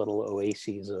gratuitous little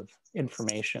oases of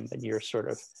information that you're sort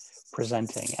of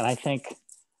presenting. And I think,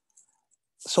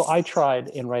 so I tried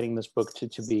in writing this book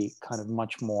to be kind of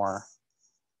much more,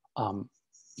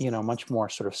 much more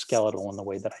sort of skeletal in the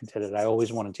way that I did it. I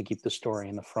always wanted to keep the story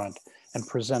in the front and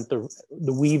present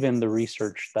the weave in the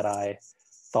research that I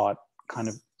thought kind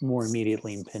of more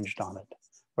immediately impinged on it,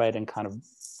 right? And kind of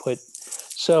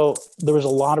so there was a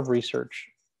lot of research.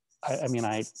 I mean,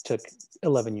 I took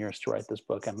 11 years to write this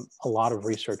book, and a lot of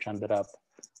research ended up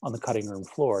on the cutting room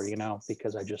floor,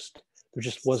 because there just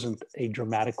wasn't a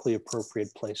dramatically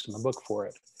appropriate place in the book for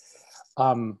it.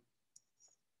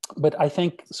 But I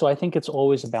think it's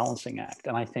always a balancing act.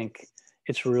 And I think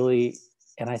it's really,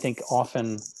 and I think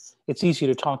often it's easy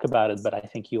to talk about it, but I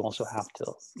think you also have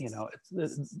to,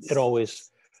 it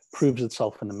always proves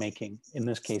itself in the making, in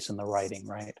this case, in the writing,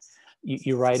 right?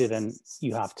 You write it and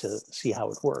you have to see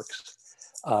how it works.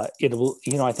 It will,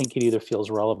 I think it either feels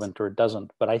relevant or it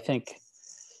doesn't. But I think,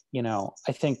 in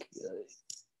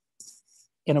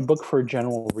a book for a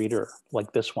general reader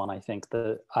like this one,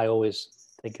 I always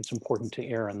think it's important to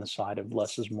err on the side of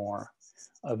less is more,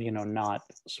 of, not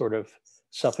sort of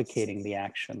suffocating the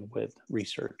action with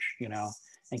research,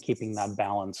 and keeping that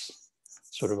balance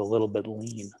sort of a little bit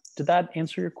lean. Did that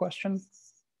answer your question?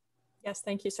 Yes,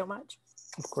 thank you so much.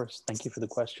 Of course, thank you for the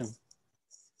question.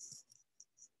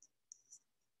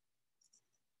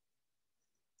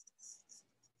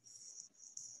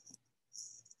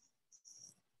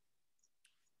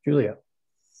 Julia.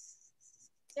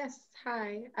 Yes,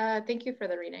 hi. Thank you for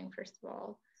the reading, first of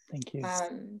all. Thank you.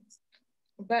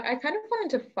 But I kind of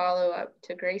wanted to follow up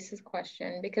to Grace's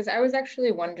question, because I was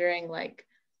actually wondering, like,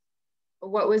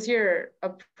 what was your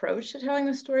approach to telling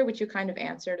the story, which you kind of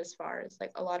answered as far as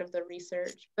like a lot of the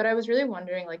research, but I was really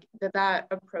wondering, like, did that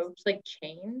approach like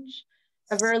change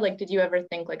ever? Like, did you ever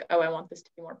think like, oh, I want this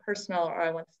to be more personal, or I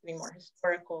want this to be more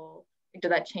historical? Like,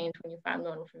 did that change when you found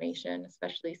more information,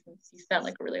 especially since you spent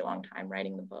like a really long time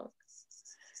writing the book?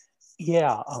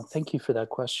 Yeah, thank you for that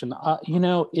question.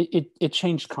 It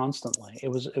changed constantly. It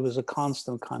was a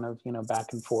constant kind of,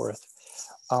 back and forth.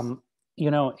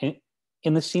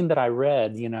 In the scene that I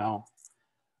read, that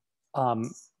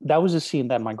was a scene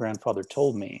that my grandfather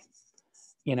told me,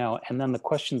 and then the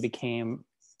question became,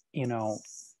 there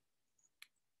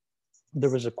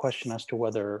was a question as to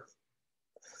whether,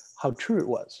 how true it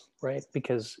was, right?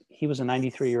 Because he was a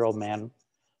 93-year-old man,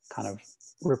 kind of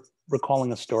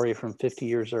recalling a story from 50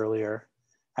 years earlier,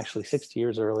 actually 60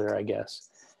 years earlier, I guess.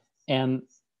 And,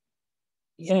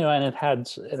 and it had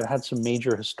some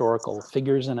major historical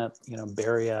figures in it,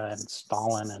 Beria and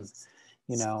Stalin,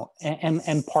 and,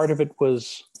 and part of it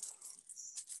was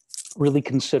really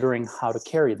considering how to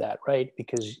carry that, right?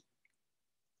 Because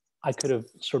I could have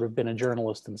sort of been a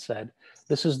journalist and said,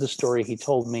 this is the story he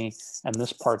told me, and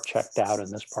this part checked out and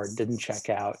this part didn't check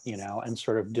out, and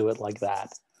sort of do it like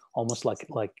that, almost like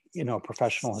a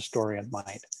professional historian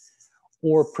might,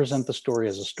 or present the story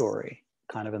as a story,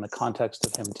 kind of in the context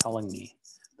of him telling me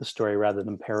the story rather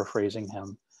than paraphrasing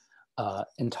him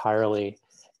entirely.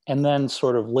 And then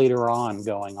sort of later on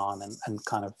going on and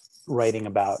kind of writing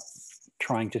about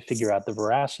trying to figure out the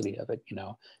veracity of it,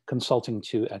 consulting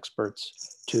to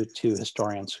experts, to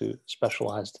historians who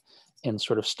specialized in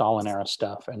sort of Stalin era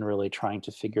stuff, and really trying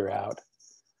to figure out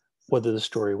whether the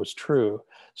story was true.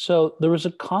 So there was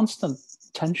a constant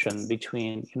tension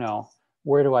between,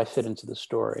 where do I fit into the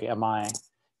story? Am I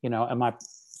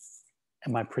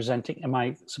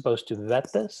supposed to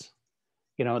vet this,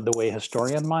 the way a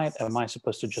historian might? Am I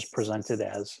supposed to just present it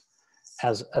as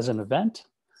an event?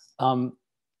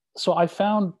 So I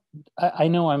found, I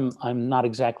know I'm not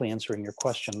exactly answering your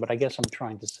question, but I guess I'm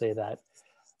trying to say that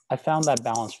I found that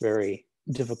balance very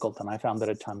difficult, and I found that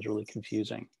at times really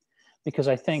confusing, because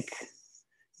I think,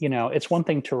 it's one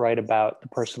thing to write about the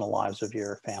personal lives of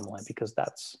your family, because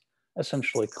that's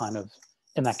essentially kind of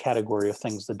in that category of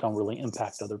things that don't really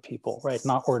impact other people, right?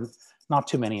 Not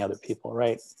too many other people,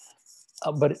 right?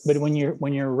 But when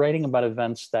you're writing about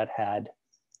events that had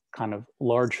kind of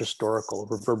large historical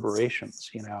reverberations,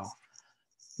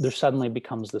 there suddenly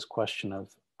becomes this question of,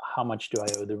 how much do I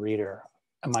owe the reader?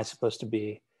 Am I supposed to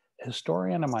be a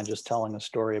historian? Am I just telling a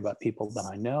story about people that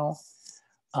I know?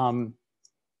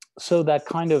 So that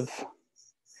kind of,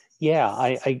 Yeah,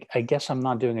 I guess I'm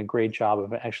not doing a great job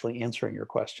of actually answering your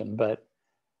question, but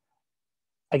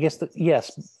I guess that,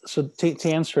 yes. So to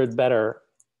answer it better,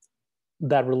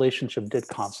 that relationship did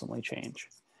constantly change,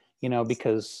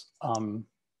 because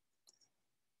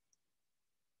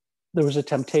there was a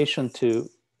temptation to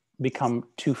become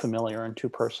too familiar and too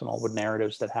personal with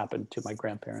narratives that happened to my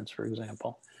grandparents, for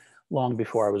example, long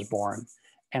before I was born.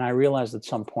 And I realized at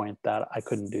some point that I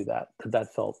couldn't do that,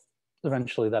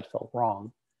 eventually that felt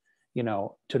wrong,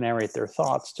 to narrate their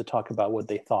thoughts, to talk about what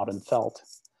they thought and felt.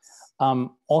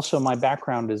 Also, my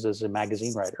background is as a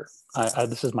magazine writer.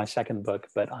 This is my second book,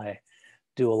 but I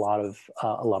do a lot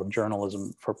of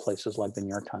journalism for places like the New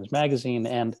York Times Magazine.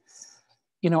 And,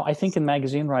 I think in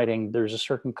magazine writing, there's a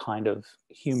certain kind of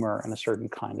humor and a certain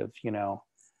kind of,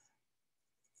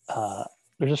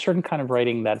 there's a certain kind of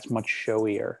writing that's much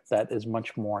showier, that is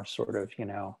much more sort of,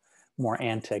 more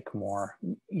antic, more,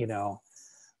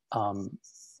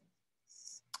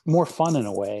 more fun in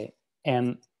a way.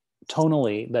 And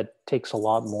tonally, that takes a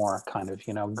lot more kind of,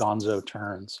 gonzo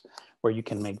turns where you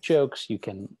can make jokes, you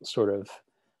can sort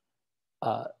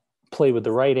of play with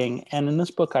the writing. And in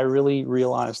this book, I really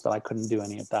realized that I couldn't do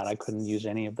any of that. I couldn't use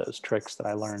any of those tricks that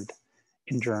I learned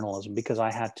in journalism, because I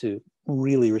had to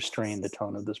really restrain the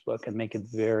tone of this book and make it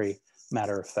very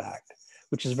matter of fact,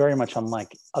 which is very much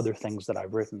unlike other things that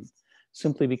I've written,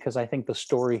 simply because I think the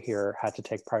story here had to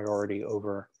take priority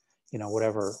over,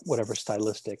 whatever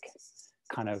stylistic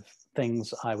kind of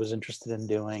things I was interested in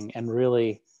doing. And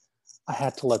really, I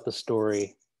had to let the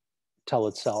story tell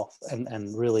itself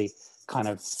and really kind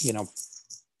of,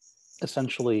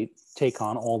 essentially take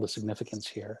on all the significance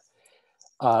here.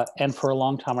 And for a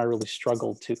long time, I really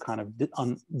struggled to kind of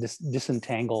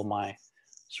disentangle my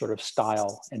sort of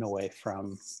style in a way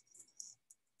from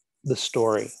the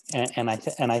story. And I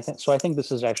think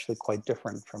this is actually quite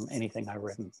different from anything I've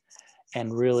written.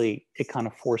 And really, it kind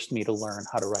of forced me to learn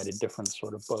how to write a different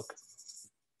sort of book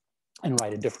and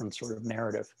write a different sort of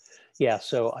narrative. Yeah,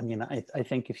 so I mean, I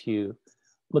think if you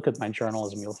look at my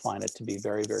journalism, you'll find it to be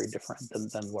very, very different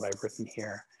than what I've written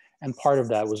here. And part of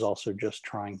that was also just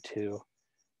trying to,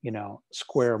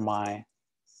 square my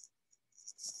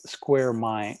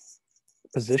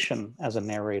position as a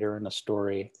narrator in a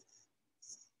story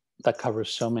that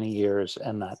covers so many years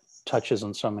and that touches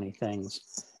on so many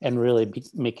things, and really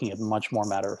making it much more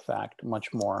matter of fact,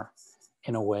 much more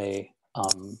in a way,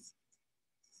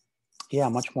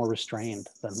 much more restrained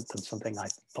than something I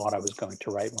thought I was going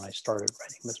to write when I started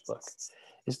writing this book.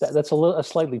 That's a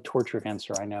slightly tortured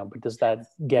answer, I know, but does that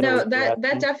get No,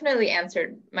 that definitely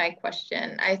answered my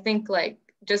question. I think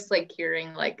just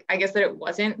hearing I guess that it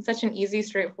wasn't such an easy,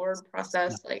 straightforward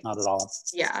process. No, not at all.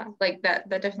 Yeah, that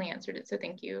definitely answered it. So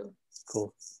thank you.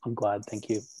 Cool. I'm glad. Thank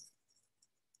you.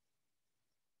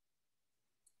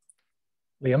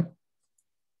 Liam?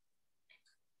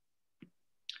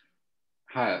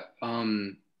 Hi.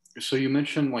 So you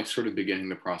mentioned sort of beginning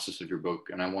the process of your book,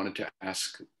 and I wanted to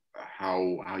ask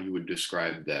how you would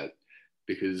describe that,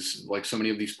 because so many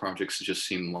of these projects just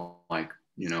seem like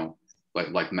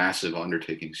massive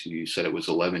undertakings. You said it was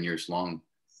 11 years long,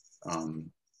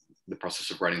 the process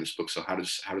of writing this book. So how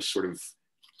does sort of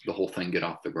the whole thing get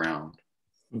off the ground?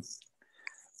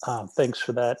 Thanks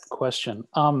for that question.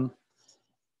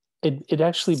 It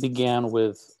actually began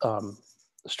with,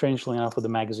 strangely enough, with a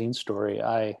magazine story.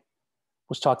 I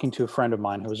was talking to a friend of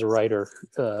mine who was a writer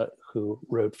who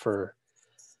wrote for,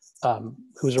 who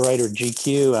was a writer at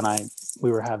GQ, and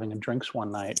we were having a drinks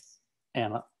one night,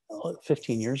 and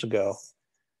 15 years ago,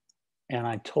 and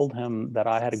I told him that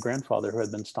I had a grandfather who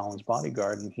had been Stalin's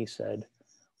bodyguard, and he said,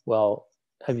 "Well,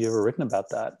 have you ever written about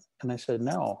that?" And I said,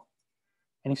 "No."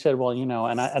 And he said, "Well,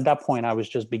 and at that point, I was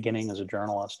just beginning as a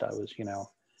journalist. I was,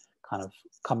 kind of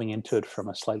coming into it from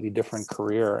a slightly different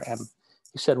career. And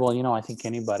he said, "Well, I think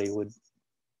anybody would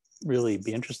really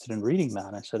be interested in reading that."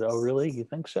 And I said, "Oh, really? You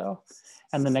think so?"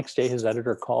 And the next day, his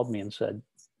editor called me and said,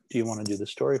 "Do you want to do the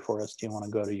story for us? Do you want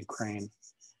to go to Ukraine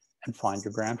and find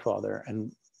your grandfather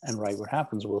and write what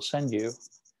happens? We'll send you."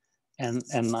 And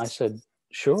I said,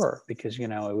 "Sure," because,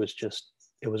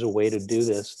 it was a way to do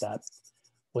this that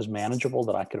was manageable,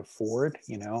 that I could afford.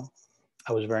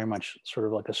 I was very much sort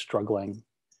of like a struggling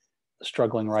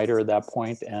writer at that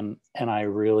point. And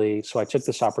so I took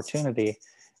this opportunity,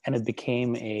 and it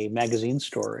became a magazine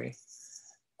story.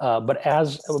 But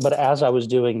as I was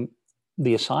doing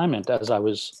the assignment, as I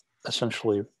was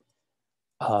essentially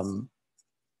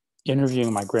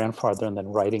interviewing my grandfather and then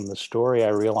writing the story, I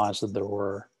realized that there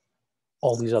were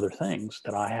all these other things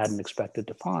that I hadn't expected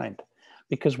to find.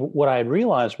 Because what I had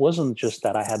realized wasn't just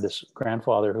that I had this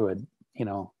grandfather who had,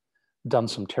 done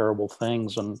some terrible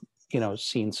things and,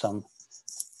 seen some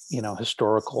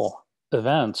historical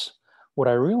events, what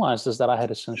I realized is that I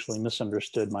had essentially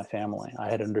misunderstood my family. I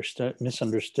had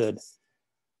misunderstood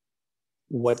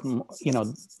what,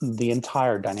 the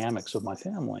entire dynamics of my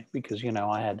family, because,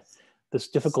 I had this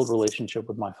difficult relationship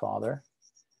with my father.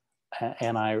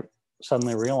 And I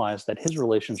suddenly realized that his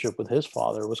relationship with his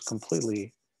father was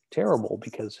completely terrible,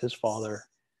 because his father,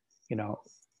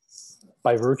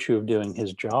 by virtue of doing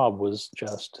his job, was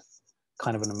just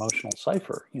kind of an emotional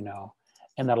cipher,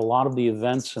 and that a lot of the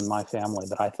events in my family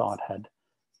that I thought had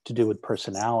to do with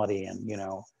personality and,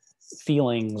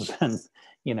 feelings and,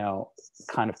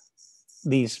 kind of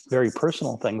these very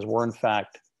personal things were in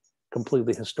fact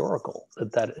completely historical.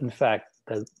 That in fact,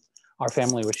 that our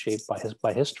family was shaped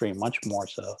by history much more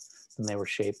so than they were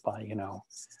shaped by,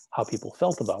 how people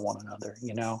felt about one another,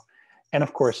 And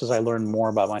of course, as I learned more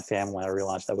about my family, I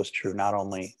realized that was true not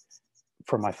only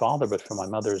for my father, but for my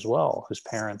mother as well, whose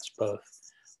parents both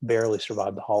barely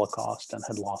survived the Holocaust and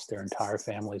had lost their entire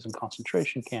families in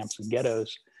concentration camps and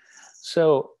ghettos.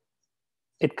 So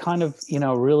it kind of,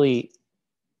 really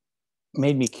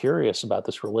made me curious about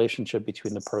this relationship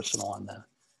between the personal and the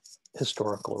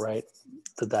historical, right?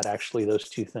 That actually those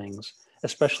two things,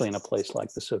 especially in a place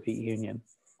like the Soviet Union,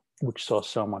 which saw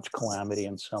so much calamity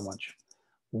and so much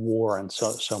war and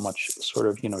so much sort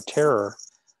of, terror,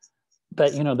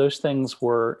 that, those things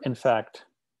were in fact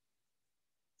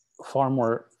far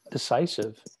more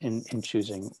decisive in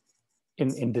choosing,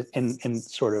 in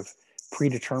sort of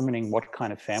predetermining what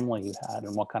kind of family you had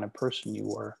and what kind of person you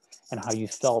were and how you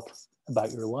felt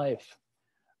about your life,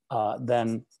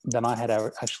 than I had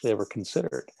actually ever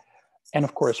considered. And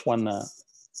of course, when the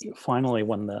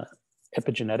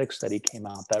epigenetic study came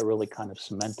out, that really kind of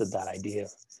cemented that idea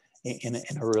in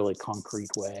a really concrete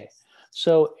way.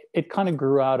 So it kind of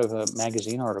grew out of a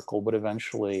magazine article, but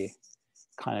eventually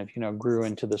kind of, grew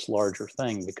into this larger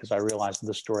thing, because I realized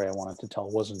the story I wanted to tell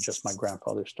wasn't just my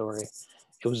grandfather's story.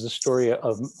 It was the story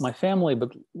of my family,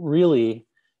 but really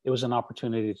it was an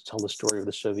opportunity to tell the story of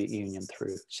the Soviet Union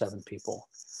through 7 people.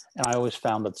 And I always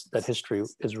found that history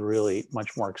is really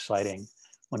much more exciting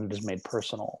when it is made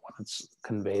personal, when it's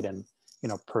conveyed in,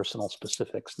 personal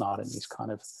specifics, not in these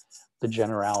kind of the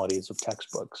generalities of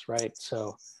textbooks, right?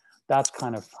 So that's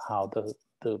kind of how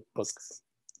the book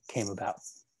came about.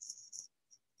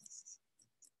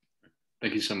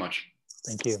 Thank you so much.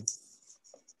 Thank you.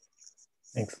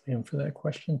 Thanks, Liam, for that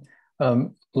question.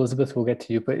 Elizabeth, we'll get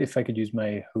to you, but if I could use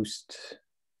my host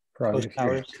prerogative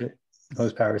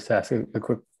host powers to ask a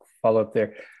quick follow-up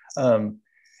there.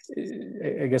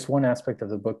 I guess one aspect of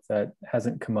the book that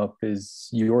hasn't come up is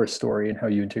your story and how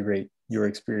you integrate your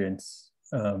experience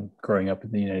growing up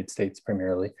in the United States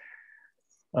primarily.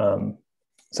 So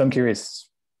I'm curious,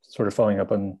 sort of following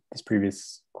up on this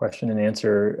previous question and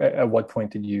answer, at what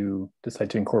point did you decide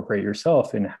to incorporate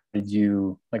yourself, and how did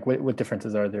you, like, what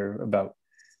differences are there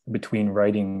between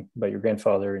writing about your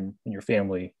grandfather and your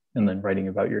family and then writing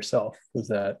about yourself?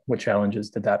 What challenges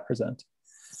did that present?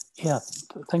 Yeah,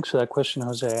 thanks for that question,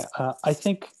 Jose. I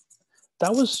think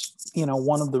that was,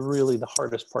 one of the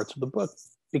hardest parts of the book,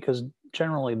 because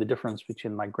generally the difference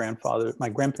between my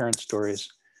grandparents' stories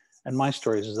and my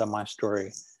stories is that my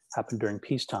story happened during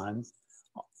peacetime,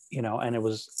 and it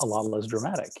was a lot less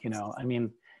dramatic,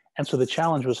 and so the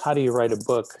challenge was, how do you write a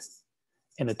book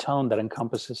in a tone that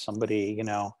encompasses somebody,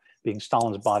 being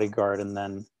Stalin's bodyguard and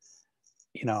then,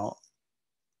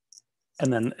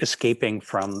 escaping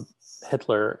from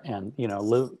Hitler and,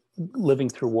 living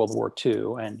through World War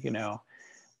II and,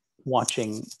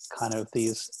 watching kind of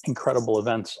these incredible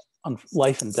events,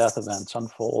 life and death events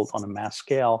unfold on a mass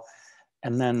scale.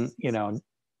 And then,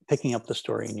 picking up the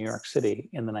story in New York City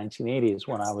in the 1980s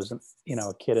when I was,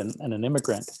 a kid and an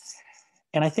immigrant.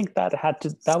 And I think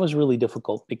that was really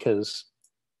difficult, because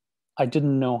I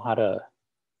didn't know how to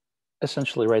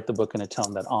essentially write the book in a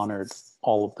tone that honored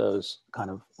all of those kind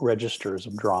of registers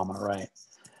of drama, right?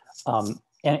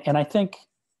 And I think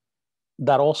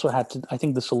that also I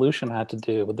think the solution had to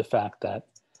do with the fact that,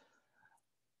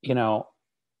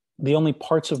 the only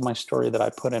parts of my story that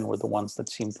I put in were the ones that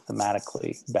seemed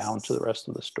thematically bound to the rest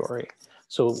of the story.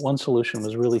 So one solution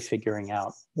was really figuring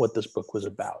out what this book was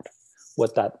about,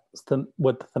 what the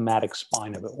thematic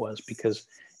spine of it was, because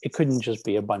it couldn't just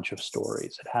be a bunch of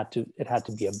stories. It had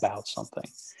to be about something.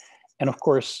 And of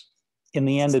course, in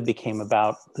the end, it became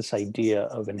about this idea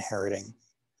of inheriting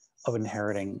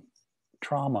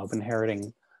trauma, of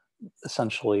inheriting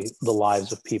essentially the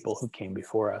lives of people who came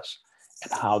before us,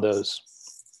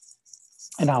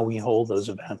 and how we hold those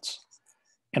events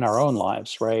in our own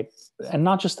lives, right? And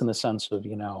not just in the sense of,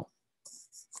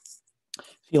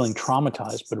 feeling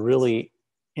traumatized, but really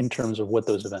in terms of what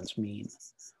those events mean,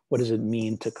 what does it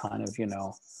mean to kind of,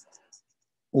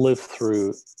 live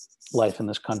through life in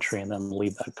this country and then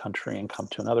leave that country and come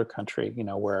to another country,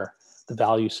 where the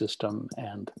value system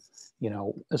and,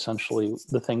 essentially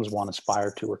the things one aspire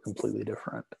to are completely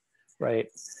different, right?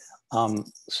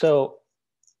 So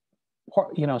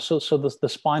the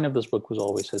spine of this book was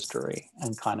always history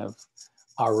and kind of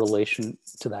our relation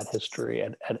to that history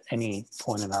at any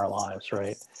point in our lives,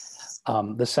 right?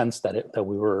 The sense that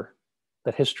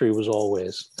that history was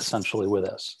always essentially with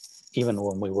us, even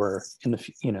when we were in the,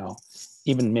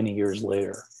 even many years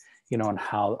later, and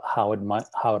how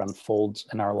it unfolds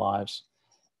in our lives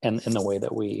and in the way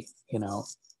that we,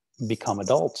 become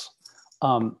adults.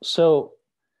 So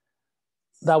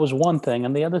that was one thing.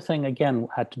 And the other thing, again,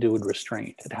 had to do with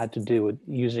restraint. It had to do with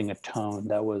using a tone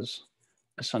that was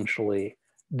essentially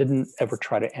didn't ever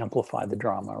try to amplify the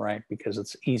drama, right? Because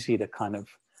it's easy to kind of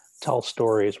tell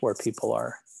stories where people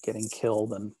are getting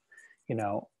killed and,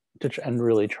 and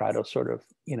really try to sort of,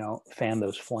 fan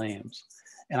those flames.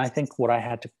 And I think what I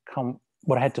had to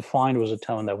find was a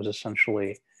tone that was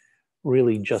essentially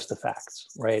really just the facts,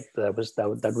 right?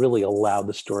 That really allowed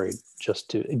the story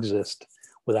just to exist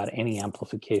without any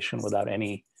amplification, without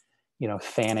any,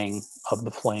 fanning of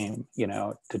the flame,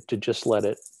 to just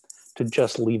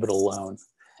leave it alone.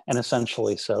 And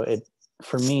essentially, so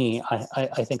for me,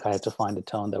 I think I had to find a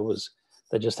tone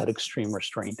that just had extreme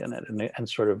restraint in it and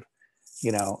sort of,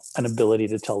 an ability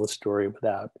to tell the story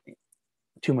without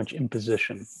too much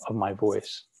imposition of my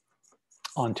voice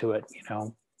onto it,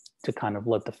 to kind of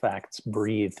let the facts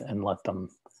breathe and let them,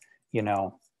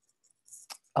 and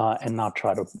not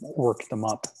try to work them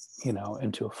up,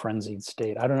 into a frenzied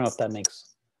state. I don't know if that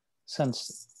makes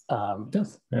sense.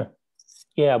 Yes. Yeah.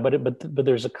 Yeah, but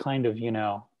there's a kind of,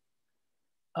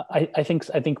 I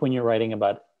think when you're writing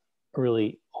about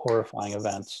really horrifying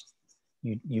events,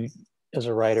 you as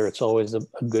a writer, it's always a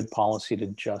good policy to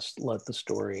just let the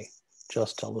story,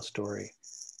 just tell the story.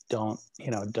 Don't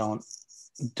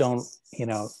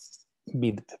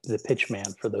be the pitch man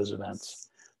for those events.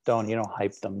 Don't,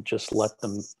 hype them. Just let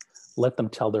them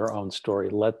tell their own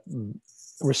story.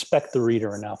 Respect the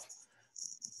reader enough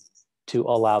to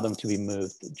allow them to be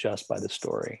moved just by the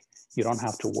story. You don't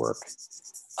have to work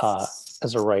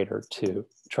as a writer to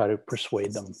try to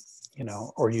persuade them,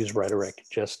 or use rhetoric.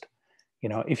 Just,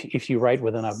 if you write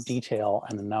with enough detail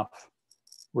and enough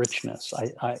richness, I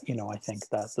think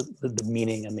that the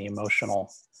meaning and the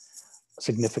emotional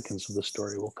significance of the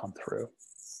story will come through.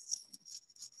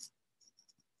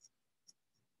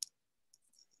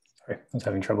 Sorry, I was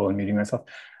having trouble unmuting myself.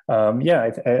 Yeah,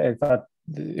 I thought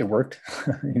it worked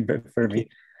for me.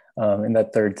 In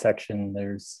that third section,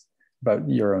 there's about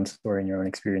your own story and your own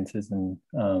experiences, and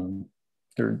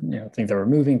there are things that were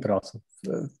moving, but also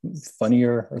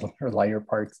funnier or lighter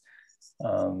parts.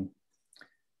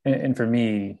 And for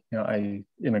me, I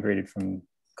immigrated from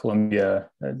Colombia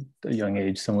at a young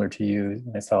age, similar to you.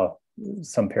 I saw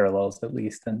some parallels at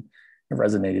least, and it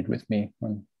resonated with me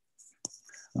on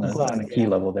a key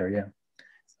level there. Yeah.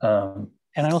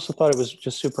 And I also thought it was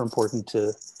just super important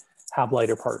to have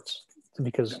lighter parts,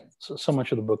 because so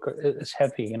much of the book is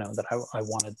heavy, that I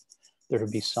wanted there to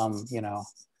be some,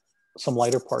 some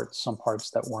lighter parts, some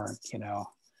parts that weren't,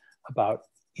 about,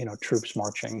 troops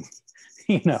marching,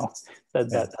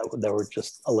 that were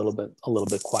just a little bit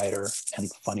quieter and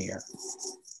funnier.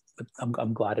 But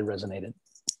I'm glad it resonated.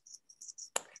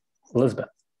 Elizabeth.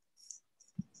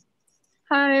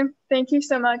 Hi, thank you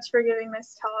so much for giving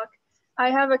this talk. I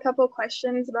have a couple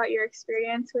questions about your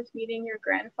experience with meeting your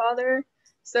grandfather.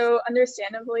 So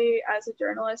understandably, as a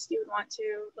journalist, you would want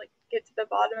to get to the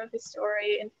bottom of his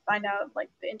story and find out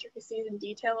the intricacies and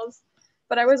details.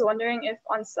 But I was wondering if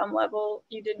on some level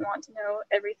you didn't want to know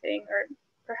everything, or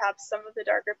perhaps some of the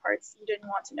darker parts you didn't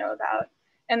want to know about.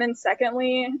 And then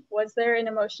secondly, was there an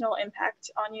emotional impact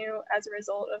on you as a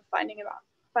result of finding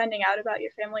out about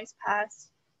your family's past?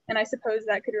 And I suppose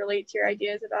that could relate to your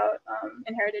ideas about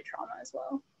inherited trauma as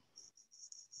well.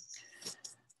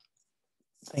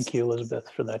 Thank you, Elizabeth,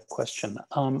 for that question.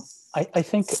 I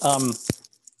think, did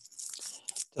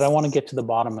I want to get to the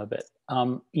bottom of it?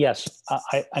 Yes,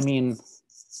 I mean,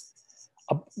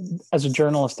 as a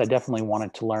journalist, I definitely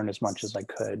wanted to learn as much as I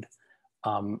could.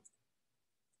 On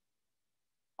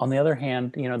the other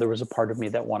hand, there was a part of me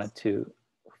that wanted to,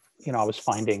 I was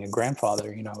finding a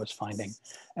grandfather, I was finding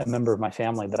a member of my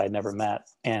family that I'd never met.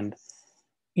 And,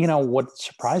 what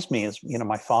surprised me is,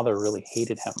 my father really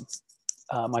hated him.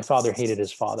 My father hated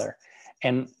his father.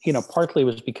 And, partly it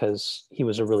was because he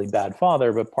was a really bad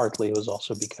father, but partly it was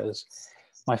also because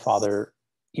my father,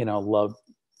 loved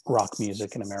rock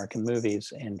music and American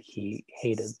movies, and he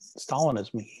hated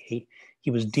Stalinism. He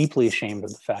was deeply ashamed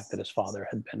of the fact that his father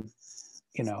had been,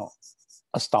 you know,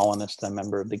 a Stalinist and a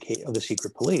member of the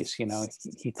secret police. You know,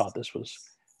 he thought this was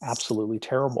absolutely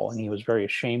terrible, and he was very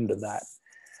ashamed of that.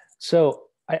 So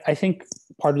I think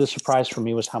part of the surprise for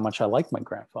me was how much I liked my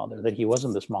grandfather, that he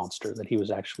wasn't this monster, that he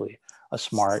was actually a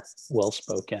smart,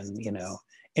 well-spoken, you know,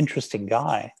 interesting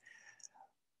guy.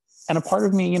 And a part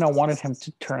of me, you know, wanted him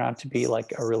to turn out to be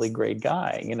like a really great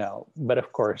guy, you know, but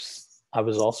of course I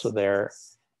was also there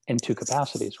in two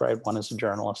capacities, right? One as a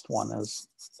journalist, one as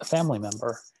a family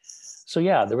member. So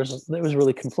yeah, it was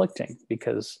really conflicting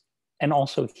because, and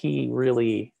also he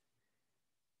really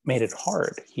made it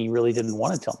hard. He really didn't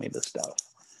want to tell me this stuff.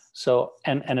 So,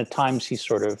 and at times he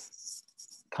sort of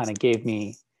kind of gave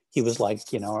me, he was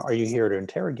like, you know, are you here to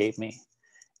interrogate me?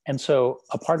 And so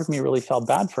a part of me really felt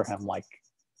bad for him. Like,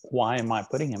 why am I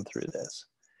putting him through this?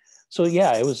 So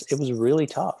yeah, it was really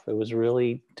tough. It was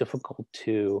really difficult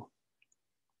to,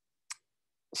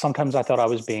 sometimes I thought I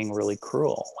was being really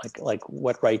cruel. Like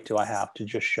what right do I have to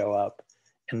just show up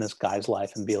in this guy's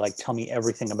life and be like, tell me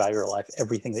everything about your life,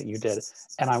 everything that you did.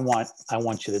 And I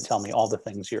want you to tell me all the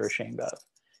things you're ashamed of.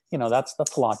 You know, that's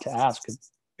a lot to ask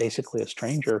basically a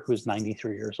stranger who's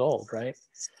 93 years old, right?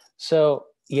 So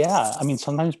yeah, I mean,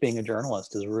 sometimes being a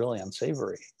journalist is really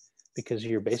unsavory because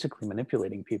you're basically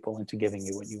manipulating people into giving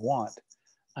you what you want.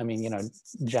 I mean, you know,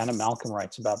 Janet Malcolm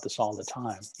writes about this all the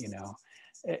time, you know.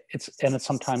 It's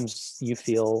sometimes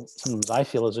I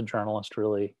feel as a journalist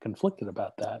really conflicted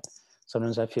about that.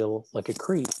 Sometimes I feel like a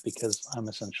creep because I'm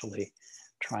essentially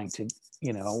trying to,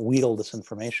 you know, wheedle this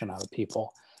information out of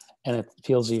people. And it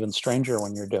feels even stranger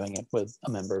when you're doing it with a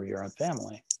member of your own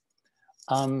family.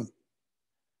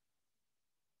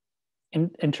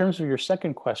 In terms of your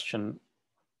second question,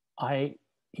 I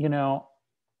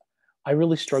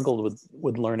really struggled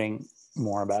with learning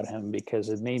more about him because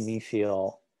it made me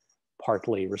feel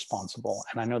partly responsible.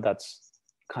 And I know that's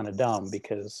kind of dumb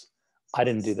because I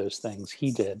didn't do those things, he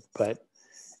did. But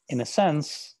in a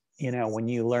sense, you know, when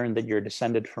you learn that you're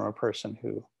descended from a person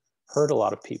who hurt a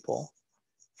lot of people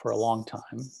for a long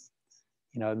time,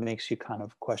 you know, it makes you kind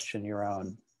of question your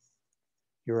own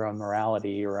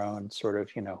morality, your own sort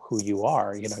of, you know, who you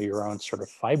are, you know, your own sort of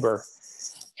fiber.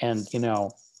 And, you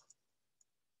know,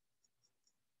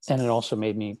 and it also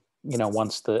made me, you know,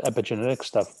 once the epigenetic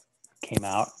stuff came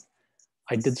out,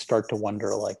 I did start to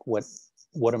wonder, like, what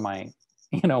am I,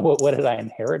 you know, what did I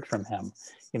inherit from him?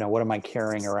 You know, what am I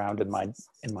carrying around in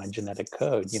my genetic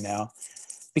code, you know?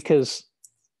 Because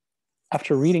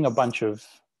after reading a bunch of,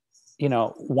 you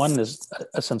know, one is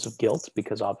a sense of guilt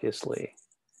because obviously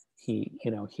he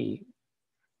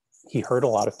hurt a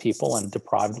lot of people and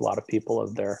deprived a lot of people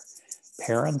of their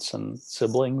parents and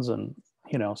siblings and,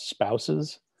 you know,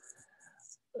 spouses.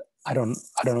 I don't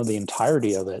know the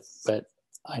entirety of it, but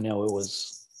I know it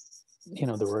was, you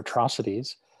know, there were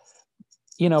atrocities,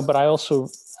 you know, but I also,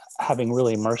 having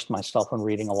really immersed myself in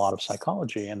reading a lot of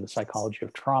psychology and the psychology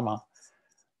of trauma,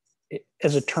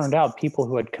 as it turned out, people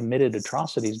who had committed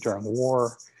atrocities during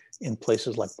war in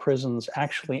places like prisons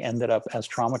actually ended up as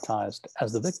traumatized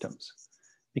as the victims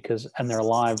because in their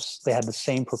lives, they had the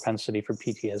same propensity for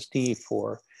PTSD,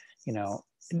 for, you know,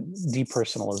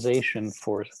 depersonalization,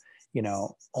 for, you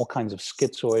know, all kinds of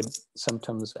schizoid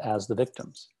symptoms as the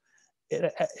victims.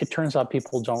 It turns out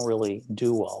people don't really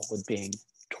do well with being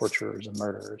torturers and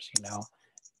murderers, you know.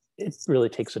 It really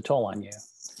takes a toll on you,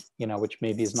 you know, which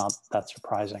maybe is not that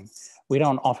surprising. We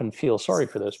don't often feel sorry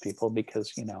for those people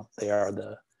because, you know, they are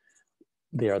the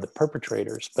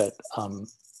perpetrators, but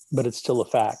it's still a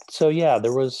fact. So yeah,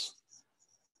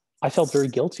 I felt very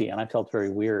guilty and I felt very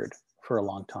weird for a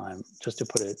long time, just to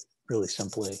put it really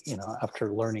simply, you know,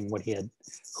 after learning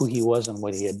who he was and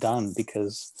what he had done,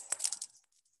 because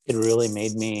it really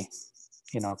made me,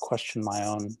 you know, question my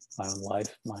own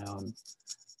life, my own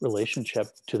relationship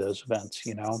to those events,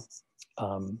 you know.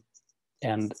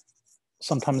 And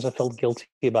sometimes I felt guilty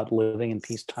about living in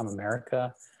peacetime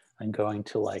America and going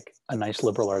to like a nice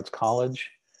liberal arts college.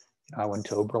 You know, I went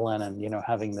to Oberlin and, you know,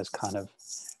 having this kind of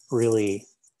really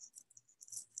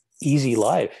easy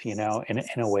life, you know, in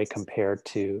a way compared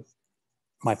to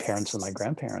my parents and my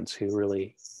grandparents who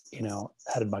really, you know,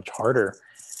 had it much harder.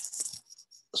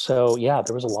 So yeah,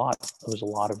 there was a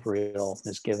lot of real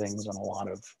misgivings and a lot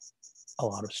of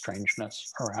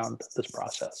strangeness around this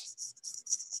process.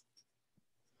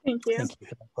 Thank you. Thank you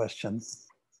for that question.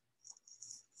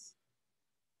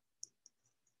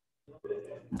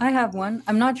 I have one.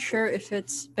 I'm not sure if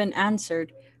it's been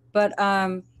answered, but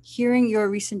hearing your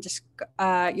recent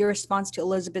your response to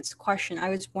Elizabeth's question, I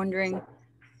was wondering,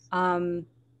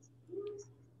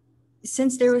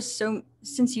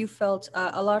 since you felt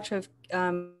a lot of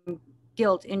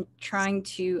guilt in trying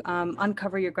to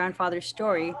uncover your grandfather's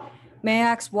story, may I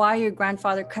ask why your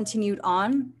grandfather continued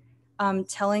on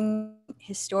telling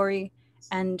his story,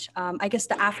 and I guess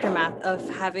the aftermath of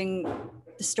having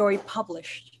the story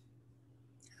published?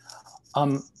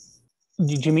 Do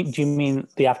you mean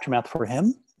the aftermath for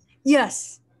him?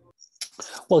 Yes.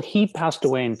 Well, he passed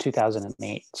away in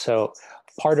 2008. So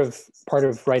part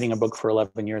of writing a book for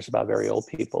 11 years about very old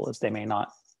people is they may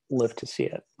not live to see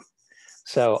it.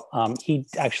 So he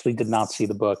actually did not see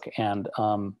the book, and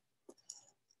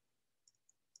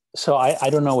so I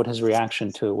don't know what his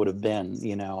reaction to it would have been.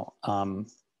 You know,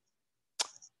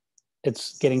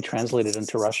 it's getting translated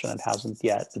into Russian. It hasn't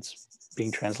yet. It's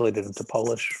being translated into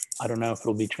Polish. I don't know if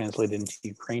it'll be translated into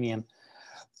Ukrainian,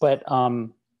 but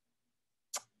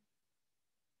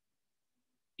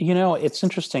you know, it's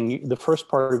interesting. The first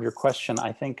part of your question,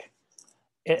 I think,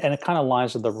 and it kind of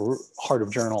lies at the heart of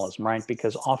journalism, right?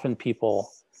 Because often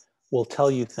people will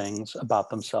tell you things about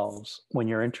themselves when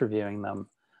you're interviewing them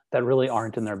that really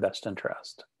aren't in their best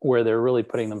interest, where they're really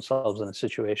putting themselves in a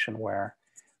situation where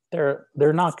they're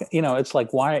not, you know, it's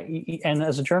like, why? And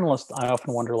as a journalist, I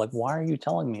often wonder, like, why are you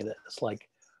telling me this? Like,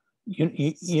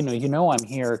 you know, I'm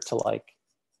here to, like,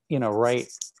 you know, write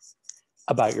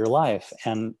about your life.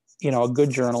 And, you know, a good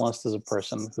journalist is a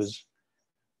person who's,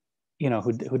 you know,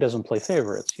 who doesn't play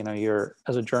favorites. You know,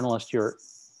 as a journalist, your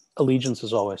allegiance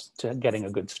is always to getting a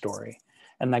good story.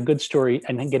 And that good story,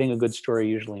 and getting a good story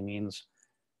usually means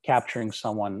capturing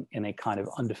someone in a kind of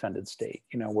undefended state,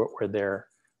 you know, where they're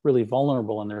really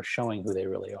vulnerable and they're showing who they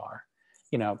really are.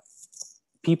 You know,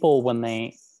 people, when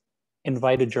they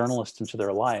invite a journalist into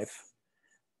their life,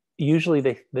 usually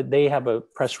they have a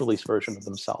press release version of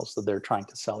themselves that they're trying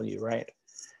to sell you, right?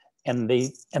 And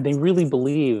they really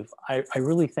believe, I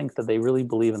really think that they really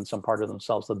believe in some part of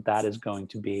themselves that that is going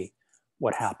to be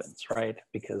what happens, right?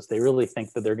 Because they really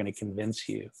think that they're going to convince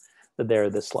you that they're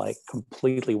this, like,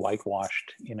 completely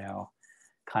whitewashed, you know,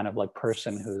 kind of like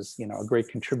person who's, you know, a great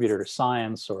contributor to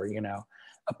science, or, you know,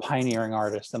 a pioneering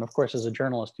artist. And of course, as a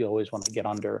journalist, you always want to get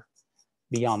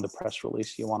beyond the press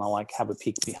release. You want to, like, have a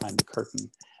peek behind the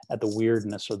curtain at the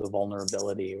weirdness or the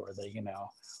vulnerability or the, you know,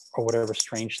 or whatever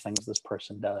strange things this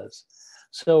person does.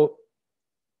 So,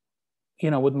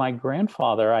 you know, with my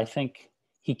grandfather, I think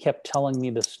he kept telling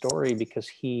me the story because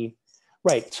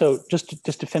right. So just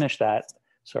to finish that,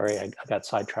 sorry, I got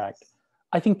sidetracked.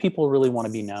 I think people really want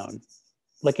to be known.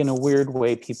 Like, in a weird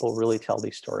way, people really tell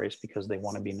these stories because they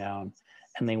want to be known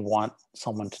and they want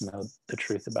someone to know the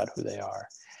truth about who they are.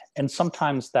 And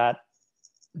sometimes that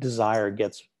desire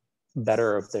gets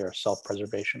better of their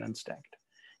self-preservation instinct,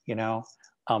 you know,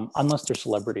 unless they're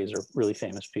celebrities or really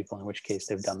famous people, in which case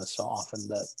they've done this so often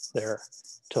that they're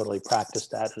totally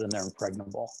practiced at it and they're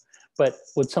impregnable. But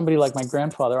with somebody like my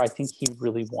grandfather, I think he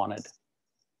really wanted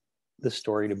the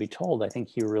story to be told. I think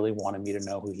he really wanted me to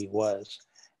know who he was.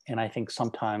 And I think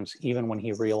sometimes, even when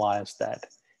he realized that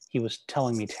he was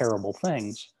telling me terrible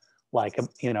things, like,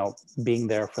 you know, being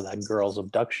there for that girl's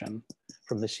abduction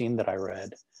from the scene that I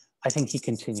read, I think he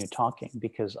continued talking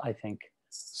because I think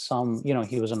you know,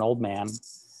 he was an old man.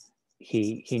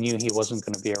 He knew he wasn't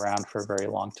going to be around for a very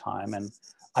long time. And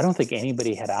I don't think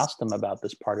anybody had asked him about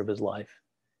this part of his life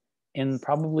in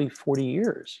probably 40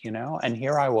 years, you know? And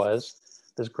here I was,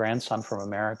 this grandson from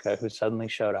America who suddenly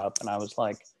showed up, and I was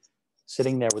like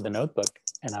sitting there with a notebook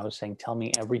and I was saying, tell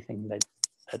me everything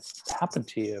that's happened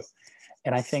to you.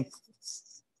 And I think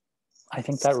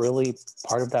that really,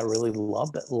 part of that really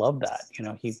loved that, you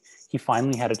know, he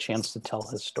finally had a chance to tell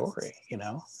his story, you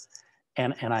know?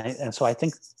 And so I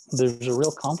think there's a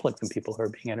real conflict in people who are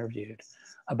being interviewed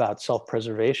about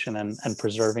self-preservation and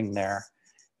preserving their,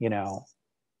 you know,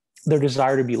 their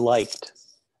desire to be liked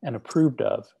and approved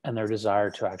of, and their desire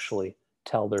to actually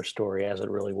tell their story as it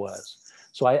really was.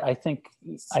 So I think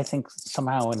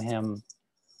somehow in him,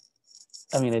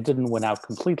 I mean, it didn't win out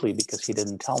completely because he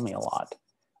didn't tell me a lot.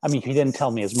 I mean, he didn't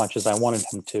tell me as much as I wanted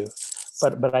him to,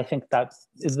 but I think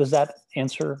does that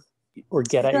answer or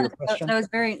get at your question? That was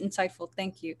very insightful.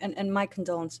 Thank you. And my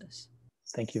condolences.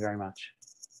 Thank you very much.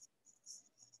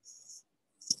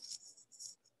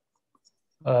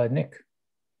 Nick.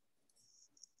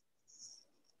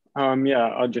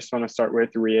 Yeah, I just want to start with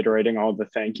reiterating all the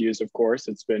thank yous, of course.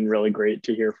 It's been really great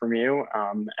to hear from you.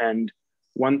 And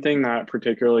one thing that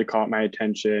particularly caught my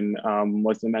attention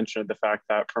was the mention of the fact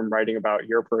that from writing about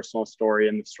your personal story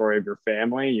and the story of your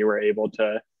family, you were able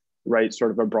to write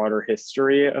sort of a broader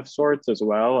history of sorts as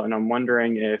well. And I'm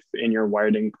wondering if in your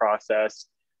writing process,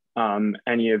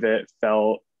 any of it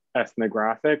felt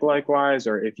ethnographic likewise,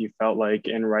 or if you felt like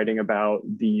in writing about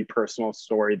the personal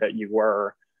story that you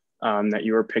were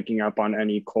picking up on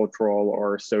any cultural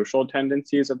or social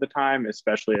tendencies of the time,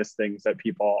 especially as things that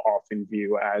people often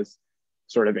view as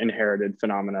sort of inherited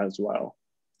phenomena as well.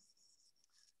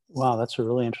 Wow, that's a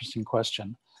really interesting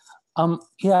question.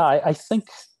 Yeah, I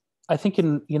think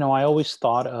in, you know, I always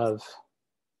thought of,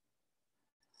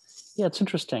 yeah, it's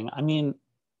interesting. I mean,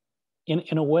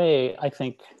 in a way, I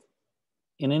think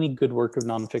in any good work of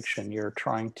nonfiction, you're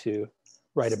trying to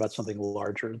write about something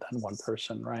larger than one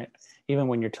person, right? Even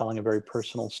when you're telling a very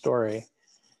personal story,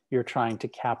 you're trying to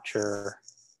capture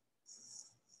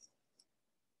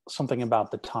something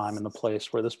about the time and the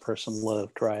place where this person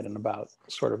lived, right? And about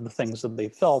sort of the things that they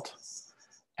felt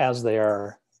as they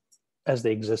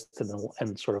exist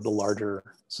in sort of the larger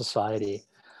society.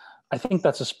 I think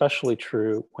that's especially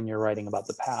true when you're writing about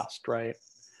the past, right?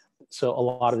 So a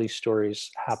lot of these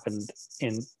stories happened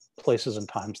in places and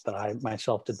times that I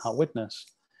myself did not witness,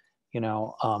 you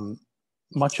know,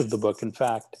 much of the book, in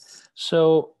fact.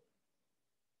 So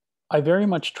I very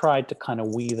much tried to kind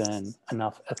of weave in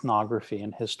enough ethnography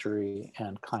and history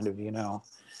and kind of, you know,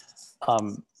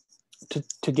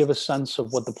 to give a sense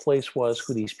of what the place was,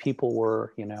 who these people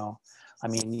were, you know. I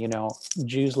mean, you know,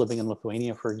 Jews living in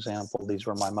Lithuania, for example, these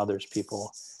were my mother's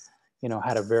people, you know,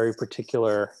 had a very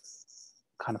particular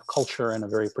kind of culture and a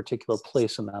very particular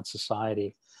place in that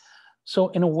society. So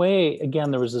in a way, again,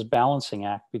 there was this balancing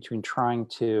act between trying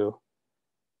to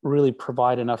really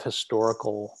provide enough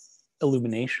historical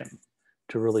illumination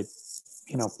to really,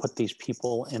 you know, put these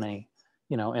people in a,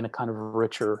 you know, in a kind of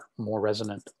richer, more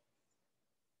resonant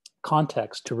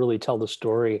context to really tell the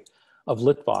story of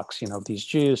Litvaks, you know, these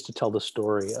Jews, to tell the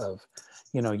story of,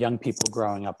 you know, young people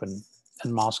growing up in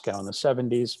Moscow in the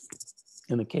 70s,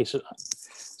 in the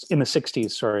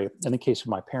 60s, sorry, in the case of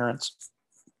my parents,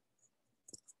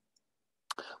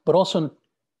 but also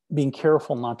being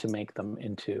careful not to make them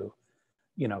into,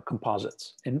 you know,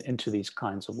 composites, into these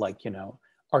kinds of, like, you know,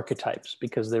 archetypes,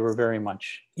 because they were very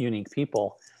much unique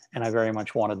people, and I very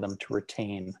much wanted them to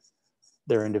retain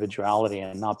their individuality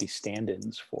and not be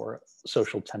stand-ins for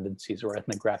social tendencies or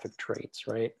ethnographic traits,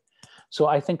 right? So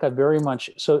I think I very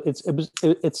much, so it's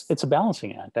a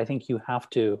balancing act. I think you have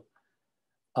to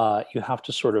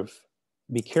sort of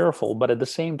be careful, but at the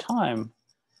same time,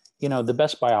 you know, the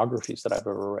best biographies that I've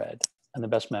ever read and the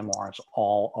best memoirs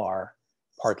all are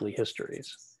partly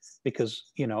histories, because,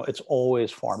 you know, it's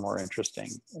always far more interesting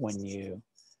when you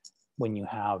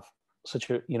have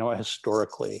such a, you know, a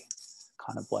historically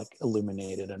kind of like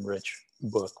illuminated and rich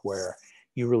book where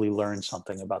you really learn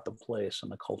something about the place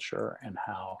and the culture and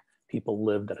how people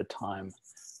lived at a time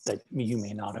that you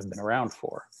may not have been around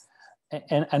for.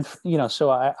 And you know, so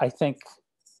I think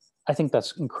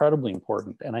that's incredibly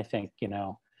important. And I think, you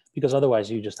know, because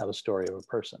otherwise you just have a story of a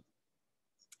person,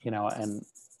 you know, and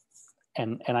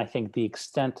I think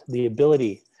the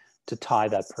ability to tie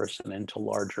that person into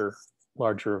larger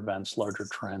events, larger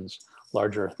trends,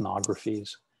 larger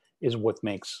ethnographies is what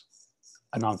makes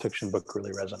a nonfiction book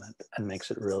really resonant and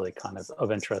makes it really kind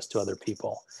of interest to other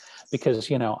people. Because,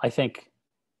 you know, I think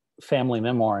family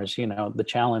memoirs, you know, the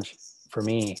challenge for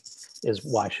me is,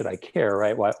 why should I care,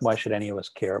 right? Why should any of us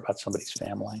care about somebody's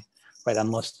family, right?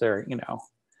 Unless they're, you know,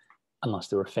 unless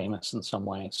they were famous in some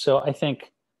way. So I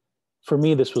think for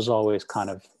me, this was always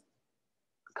kind of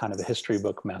a history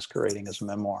book masquerading as a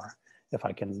memoir, if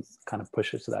I can kind of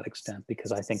push it to that extent,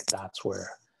 because I think that's where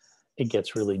it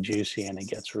gets really juicy and it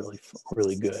gets really,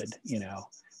 really good, you know,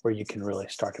 where you can really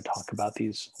start to talk about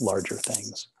these larger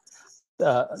things.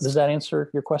 Does that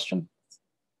answer your question?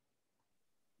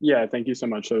 Yeah, thank you so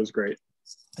much. That was great.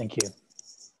 Thank you.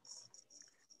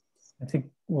 I think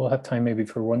we'll have time maybe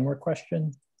for one more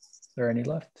question. Is there any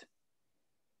left?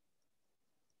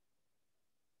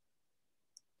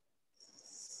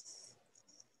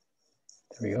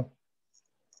 There we go.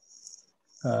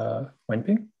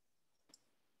 Wenping?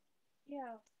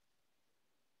 Yeah.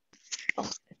 Oh,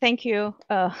 thank you.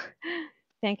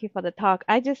 Thank you for the talk.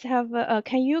 I just have,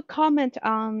 can you comment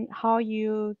on how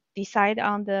you decide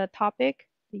on the topic,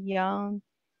 the young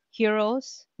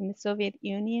heroes in the Soviet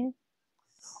Union?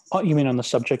 Oh, you mean on the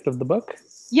subject of the book?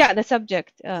 Yeah, the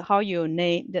subject, how you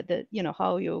name the you know,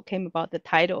 how you came about the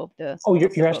title of the. Oh,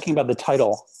 you're asking about the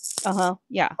title.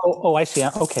 Yeah. Oh, I see.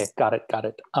 Okay, got it.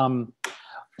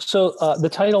 So the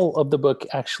title of the book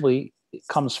actually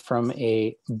comes from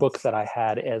a book that I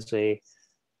had as a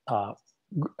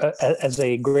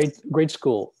grade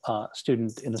school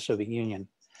student in the Soviet Union.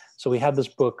 So we had this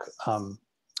book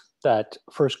that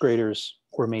first graders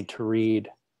were made to read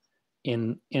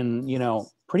in you know,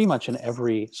 pretty much in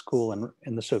every school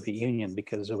in the Soviet Union,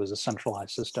 because it was a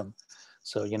centralized system.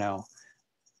 So, you know,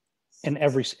 in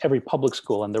every public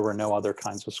school, and there were no other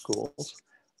kinds of schools,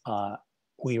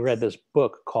 we read this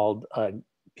book called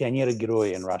Pioneri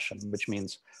Geroi in Russian, which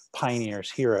means pioneers,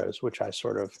 heroes, which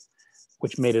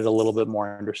made it a little bit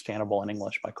more understandable in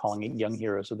English by calling it Young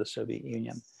Heroes of the Soviet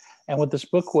Union. And what this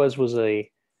book was it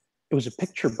was a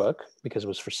picture book, because it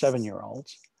was for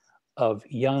 7-year-olds, of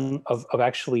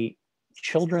actually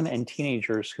children and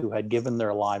teenagers who had given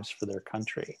their lives for their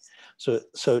country. So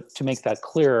to make that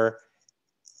clearer,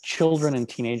 children and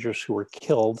teenagers who were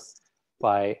killed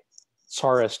by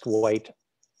Tsarist white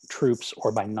troops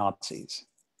or by Nazis.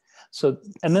 So,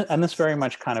 and this very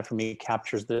much kind of, for me,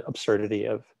 captures the absurdity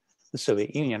of the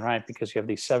Soviet Union, right? Because you have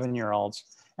these 7-year-olds,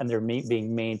 and they're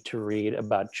being made to read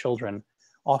about children,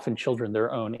 often children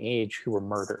their own age, who were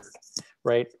murdered,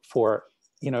 right? For,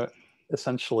 you know,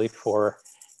 essentially for,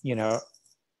 you know,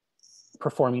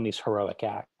 performing these heroic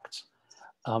acts.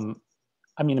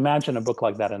 I mean, imagine a book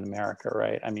like that in America,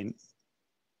 right? I mean,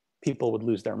 people would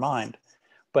lose their mind.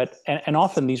 But, and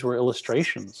often these were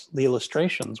illustrations. The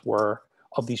illustrations were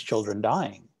of these children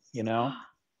dying, you know?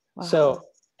 Wow. So,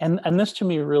 and this to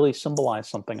me really symbolized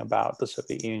something about the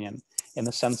Soviet Union, in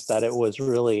the sense that it was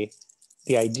really,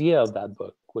 the idea of that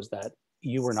book was that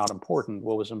you were not important.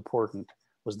 What was important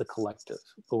was the collective.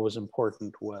 What was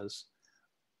important was,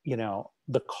 you know,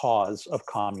 the cause of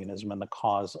communism and the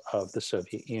cause of the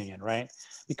Soviet Union, right?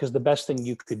 Because the best thing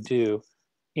you could do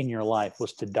in your life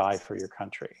was to die for your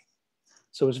country.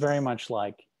 So it was very much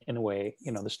like, in a way,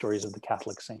 you know, the stories of the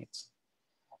Catholic saints.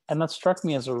 And that struck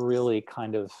me as a really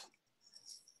kind of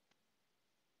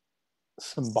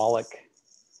symbolic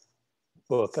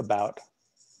book about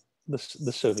the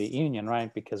Soviet Union,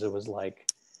 right? Because it was like,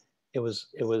 it was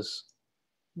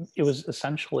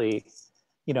essentially,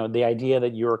 you know, the idea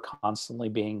that you were constantly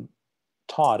being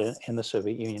taught in the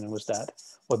Soviet Union was that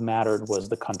what mattered was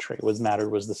the country, what mattered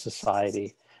was the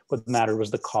society, what mattered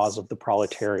was the cause of the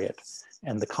proletariat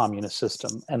and the communist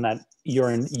system, and that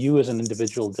you as an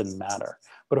individual didn't matter.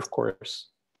 But of course,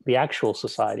 the actual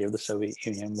society of the Soviet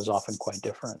Union was often quite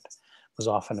different. It was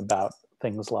often about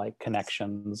things like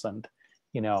connections and,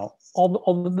 you know, all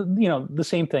the, you know, the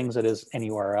same things it is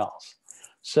anywhere else.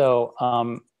 So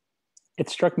it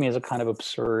struck me as a kind of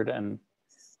absurd and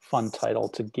fun title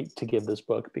to give this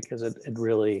book, because it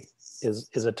really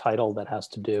is a title that has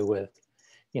to do with,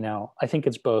 you know, I think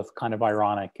it's both kind of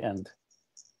ironic and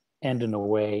in a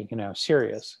way, you know,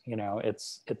 serious. You know,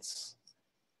 it's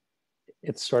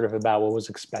sort of about what was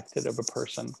expected of a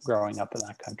person growing up in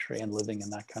that country and living in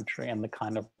that country, and the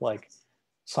kind of like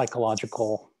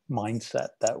psychological mindset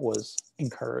that was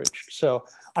encouraged. So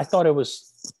I thought it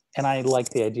was, and I like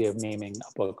the idea of naming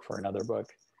a book for another book.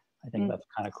 I think that's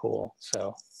kind of cool.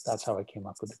 So that's how I came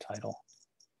up with the title.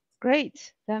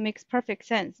 Great. That makes perfect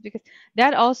sense, because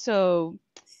that also,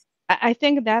 I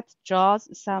think that draws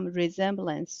some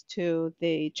resemblance to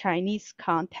the Chinese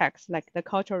context, like the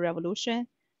Cultural Revolution,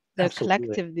 the Absolutely.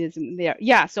 collectivism there.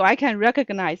 Yeah, so I can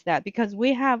recognize that, because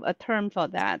we have a term for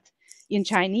that in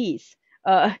Chinese.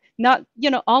 Not,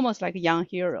 you know, almost like young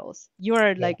heroes.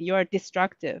 You're like, you're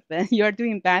destructive and you're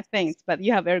doing bad things, but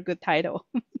you have a very good title.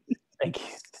 Thank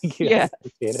you. Yeah. I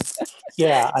appreciate it.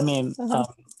 Yeah, I mean,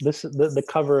 the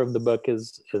cover of the book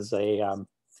is a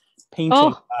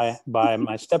painting by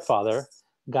my stepfather,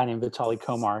 a guy named Vitaly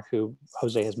Komar, who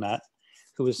Jose has met,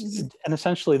 who was, and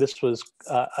essentially this was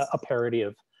a parody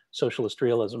of socialist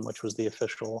realism, which was the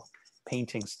official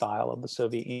painting style of the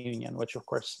Soviet Union, which of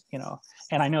course, you know,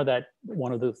 and I know that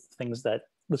one of the things that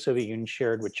the Soviet Union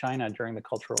shared with China during the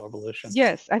Cultural Revolution.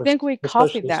 Yes, I think we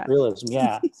copied that. Realism,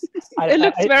 yeah. It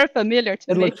looks very familiar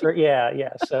to me. It looks very,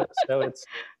 yeah. So it's,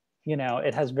 you know,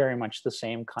 it has very much the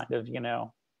same kind of, you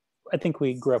know, I think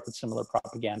we grew up with similar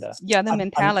propaganda. Yeah, the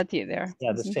mentality there.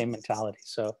 Yeah, the same mentality.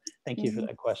 So thank you for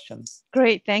that question.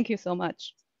 Great, thank you so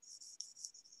much.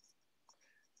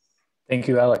 Thank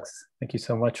you, Alex. Thank you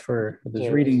so much for this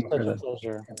reading. Such a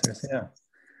pleasure. Answers. Yeah.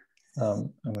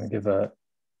 I'm going to give a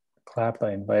clap.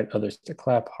 I invite others to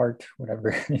clap, heart,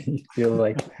 whatever you feel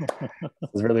like. It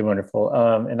was really wonderful.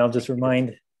 And I'll just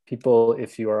remind people,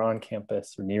 if you are on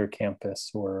campus or near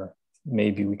campus, or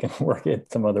maybe we can work it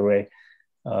some other way.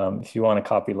 If you want a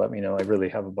copy, let me know. I really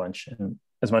have a bunch. And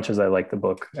as much as I like the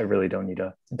book, I really don't need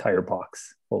an entire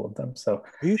box full of them. So,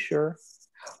 are you sure?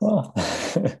 Well,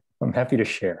 I'm happy to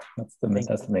share. That's the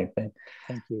main thing.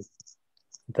 Thank you.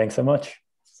 Thanks so much.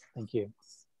 Thank you.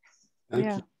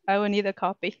 Yeah, I will need a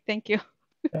copy. Thank you.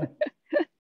 Yeah.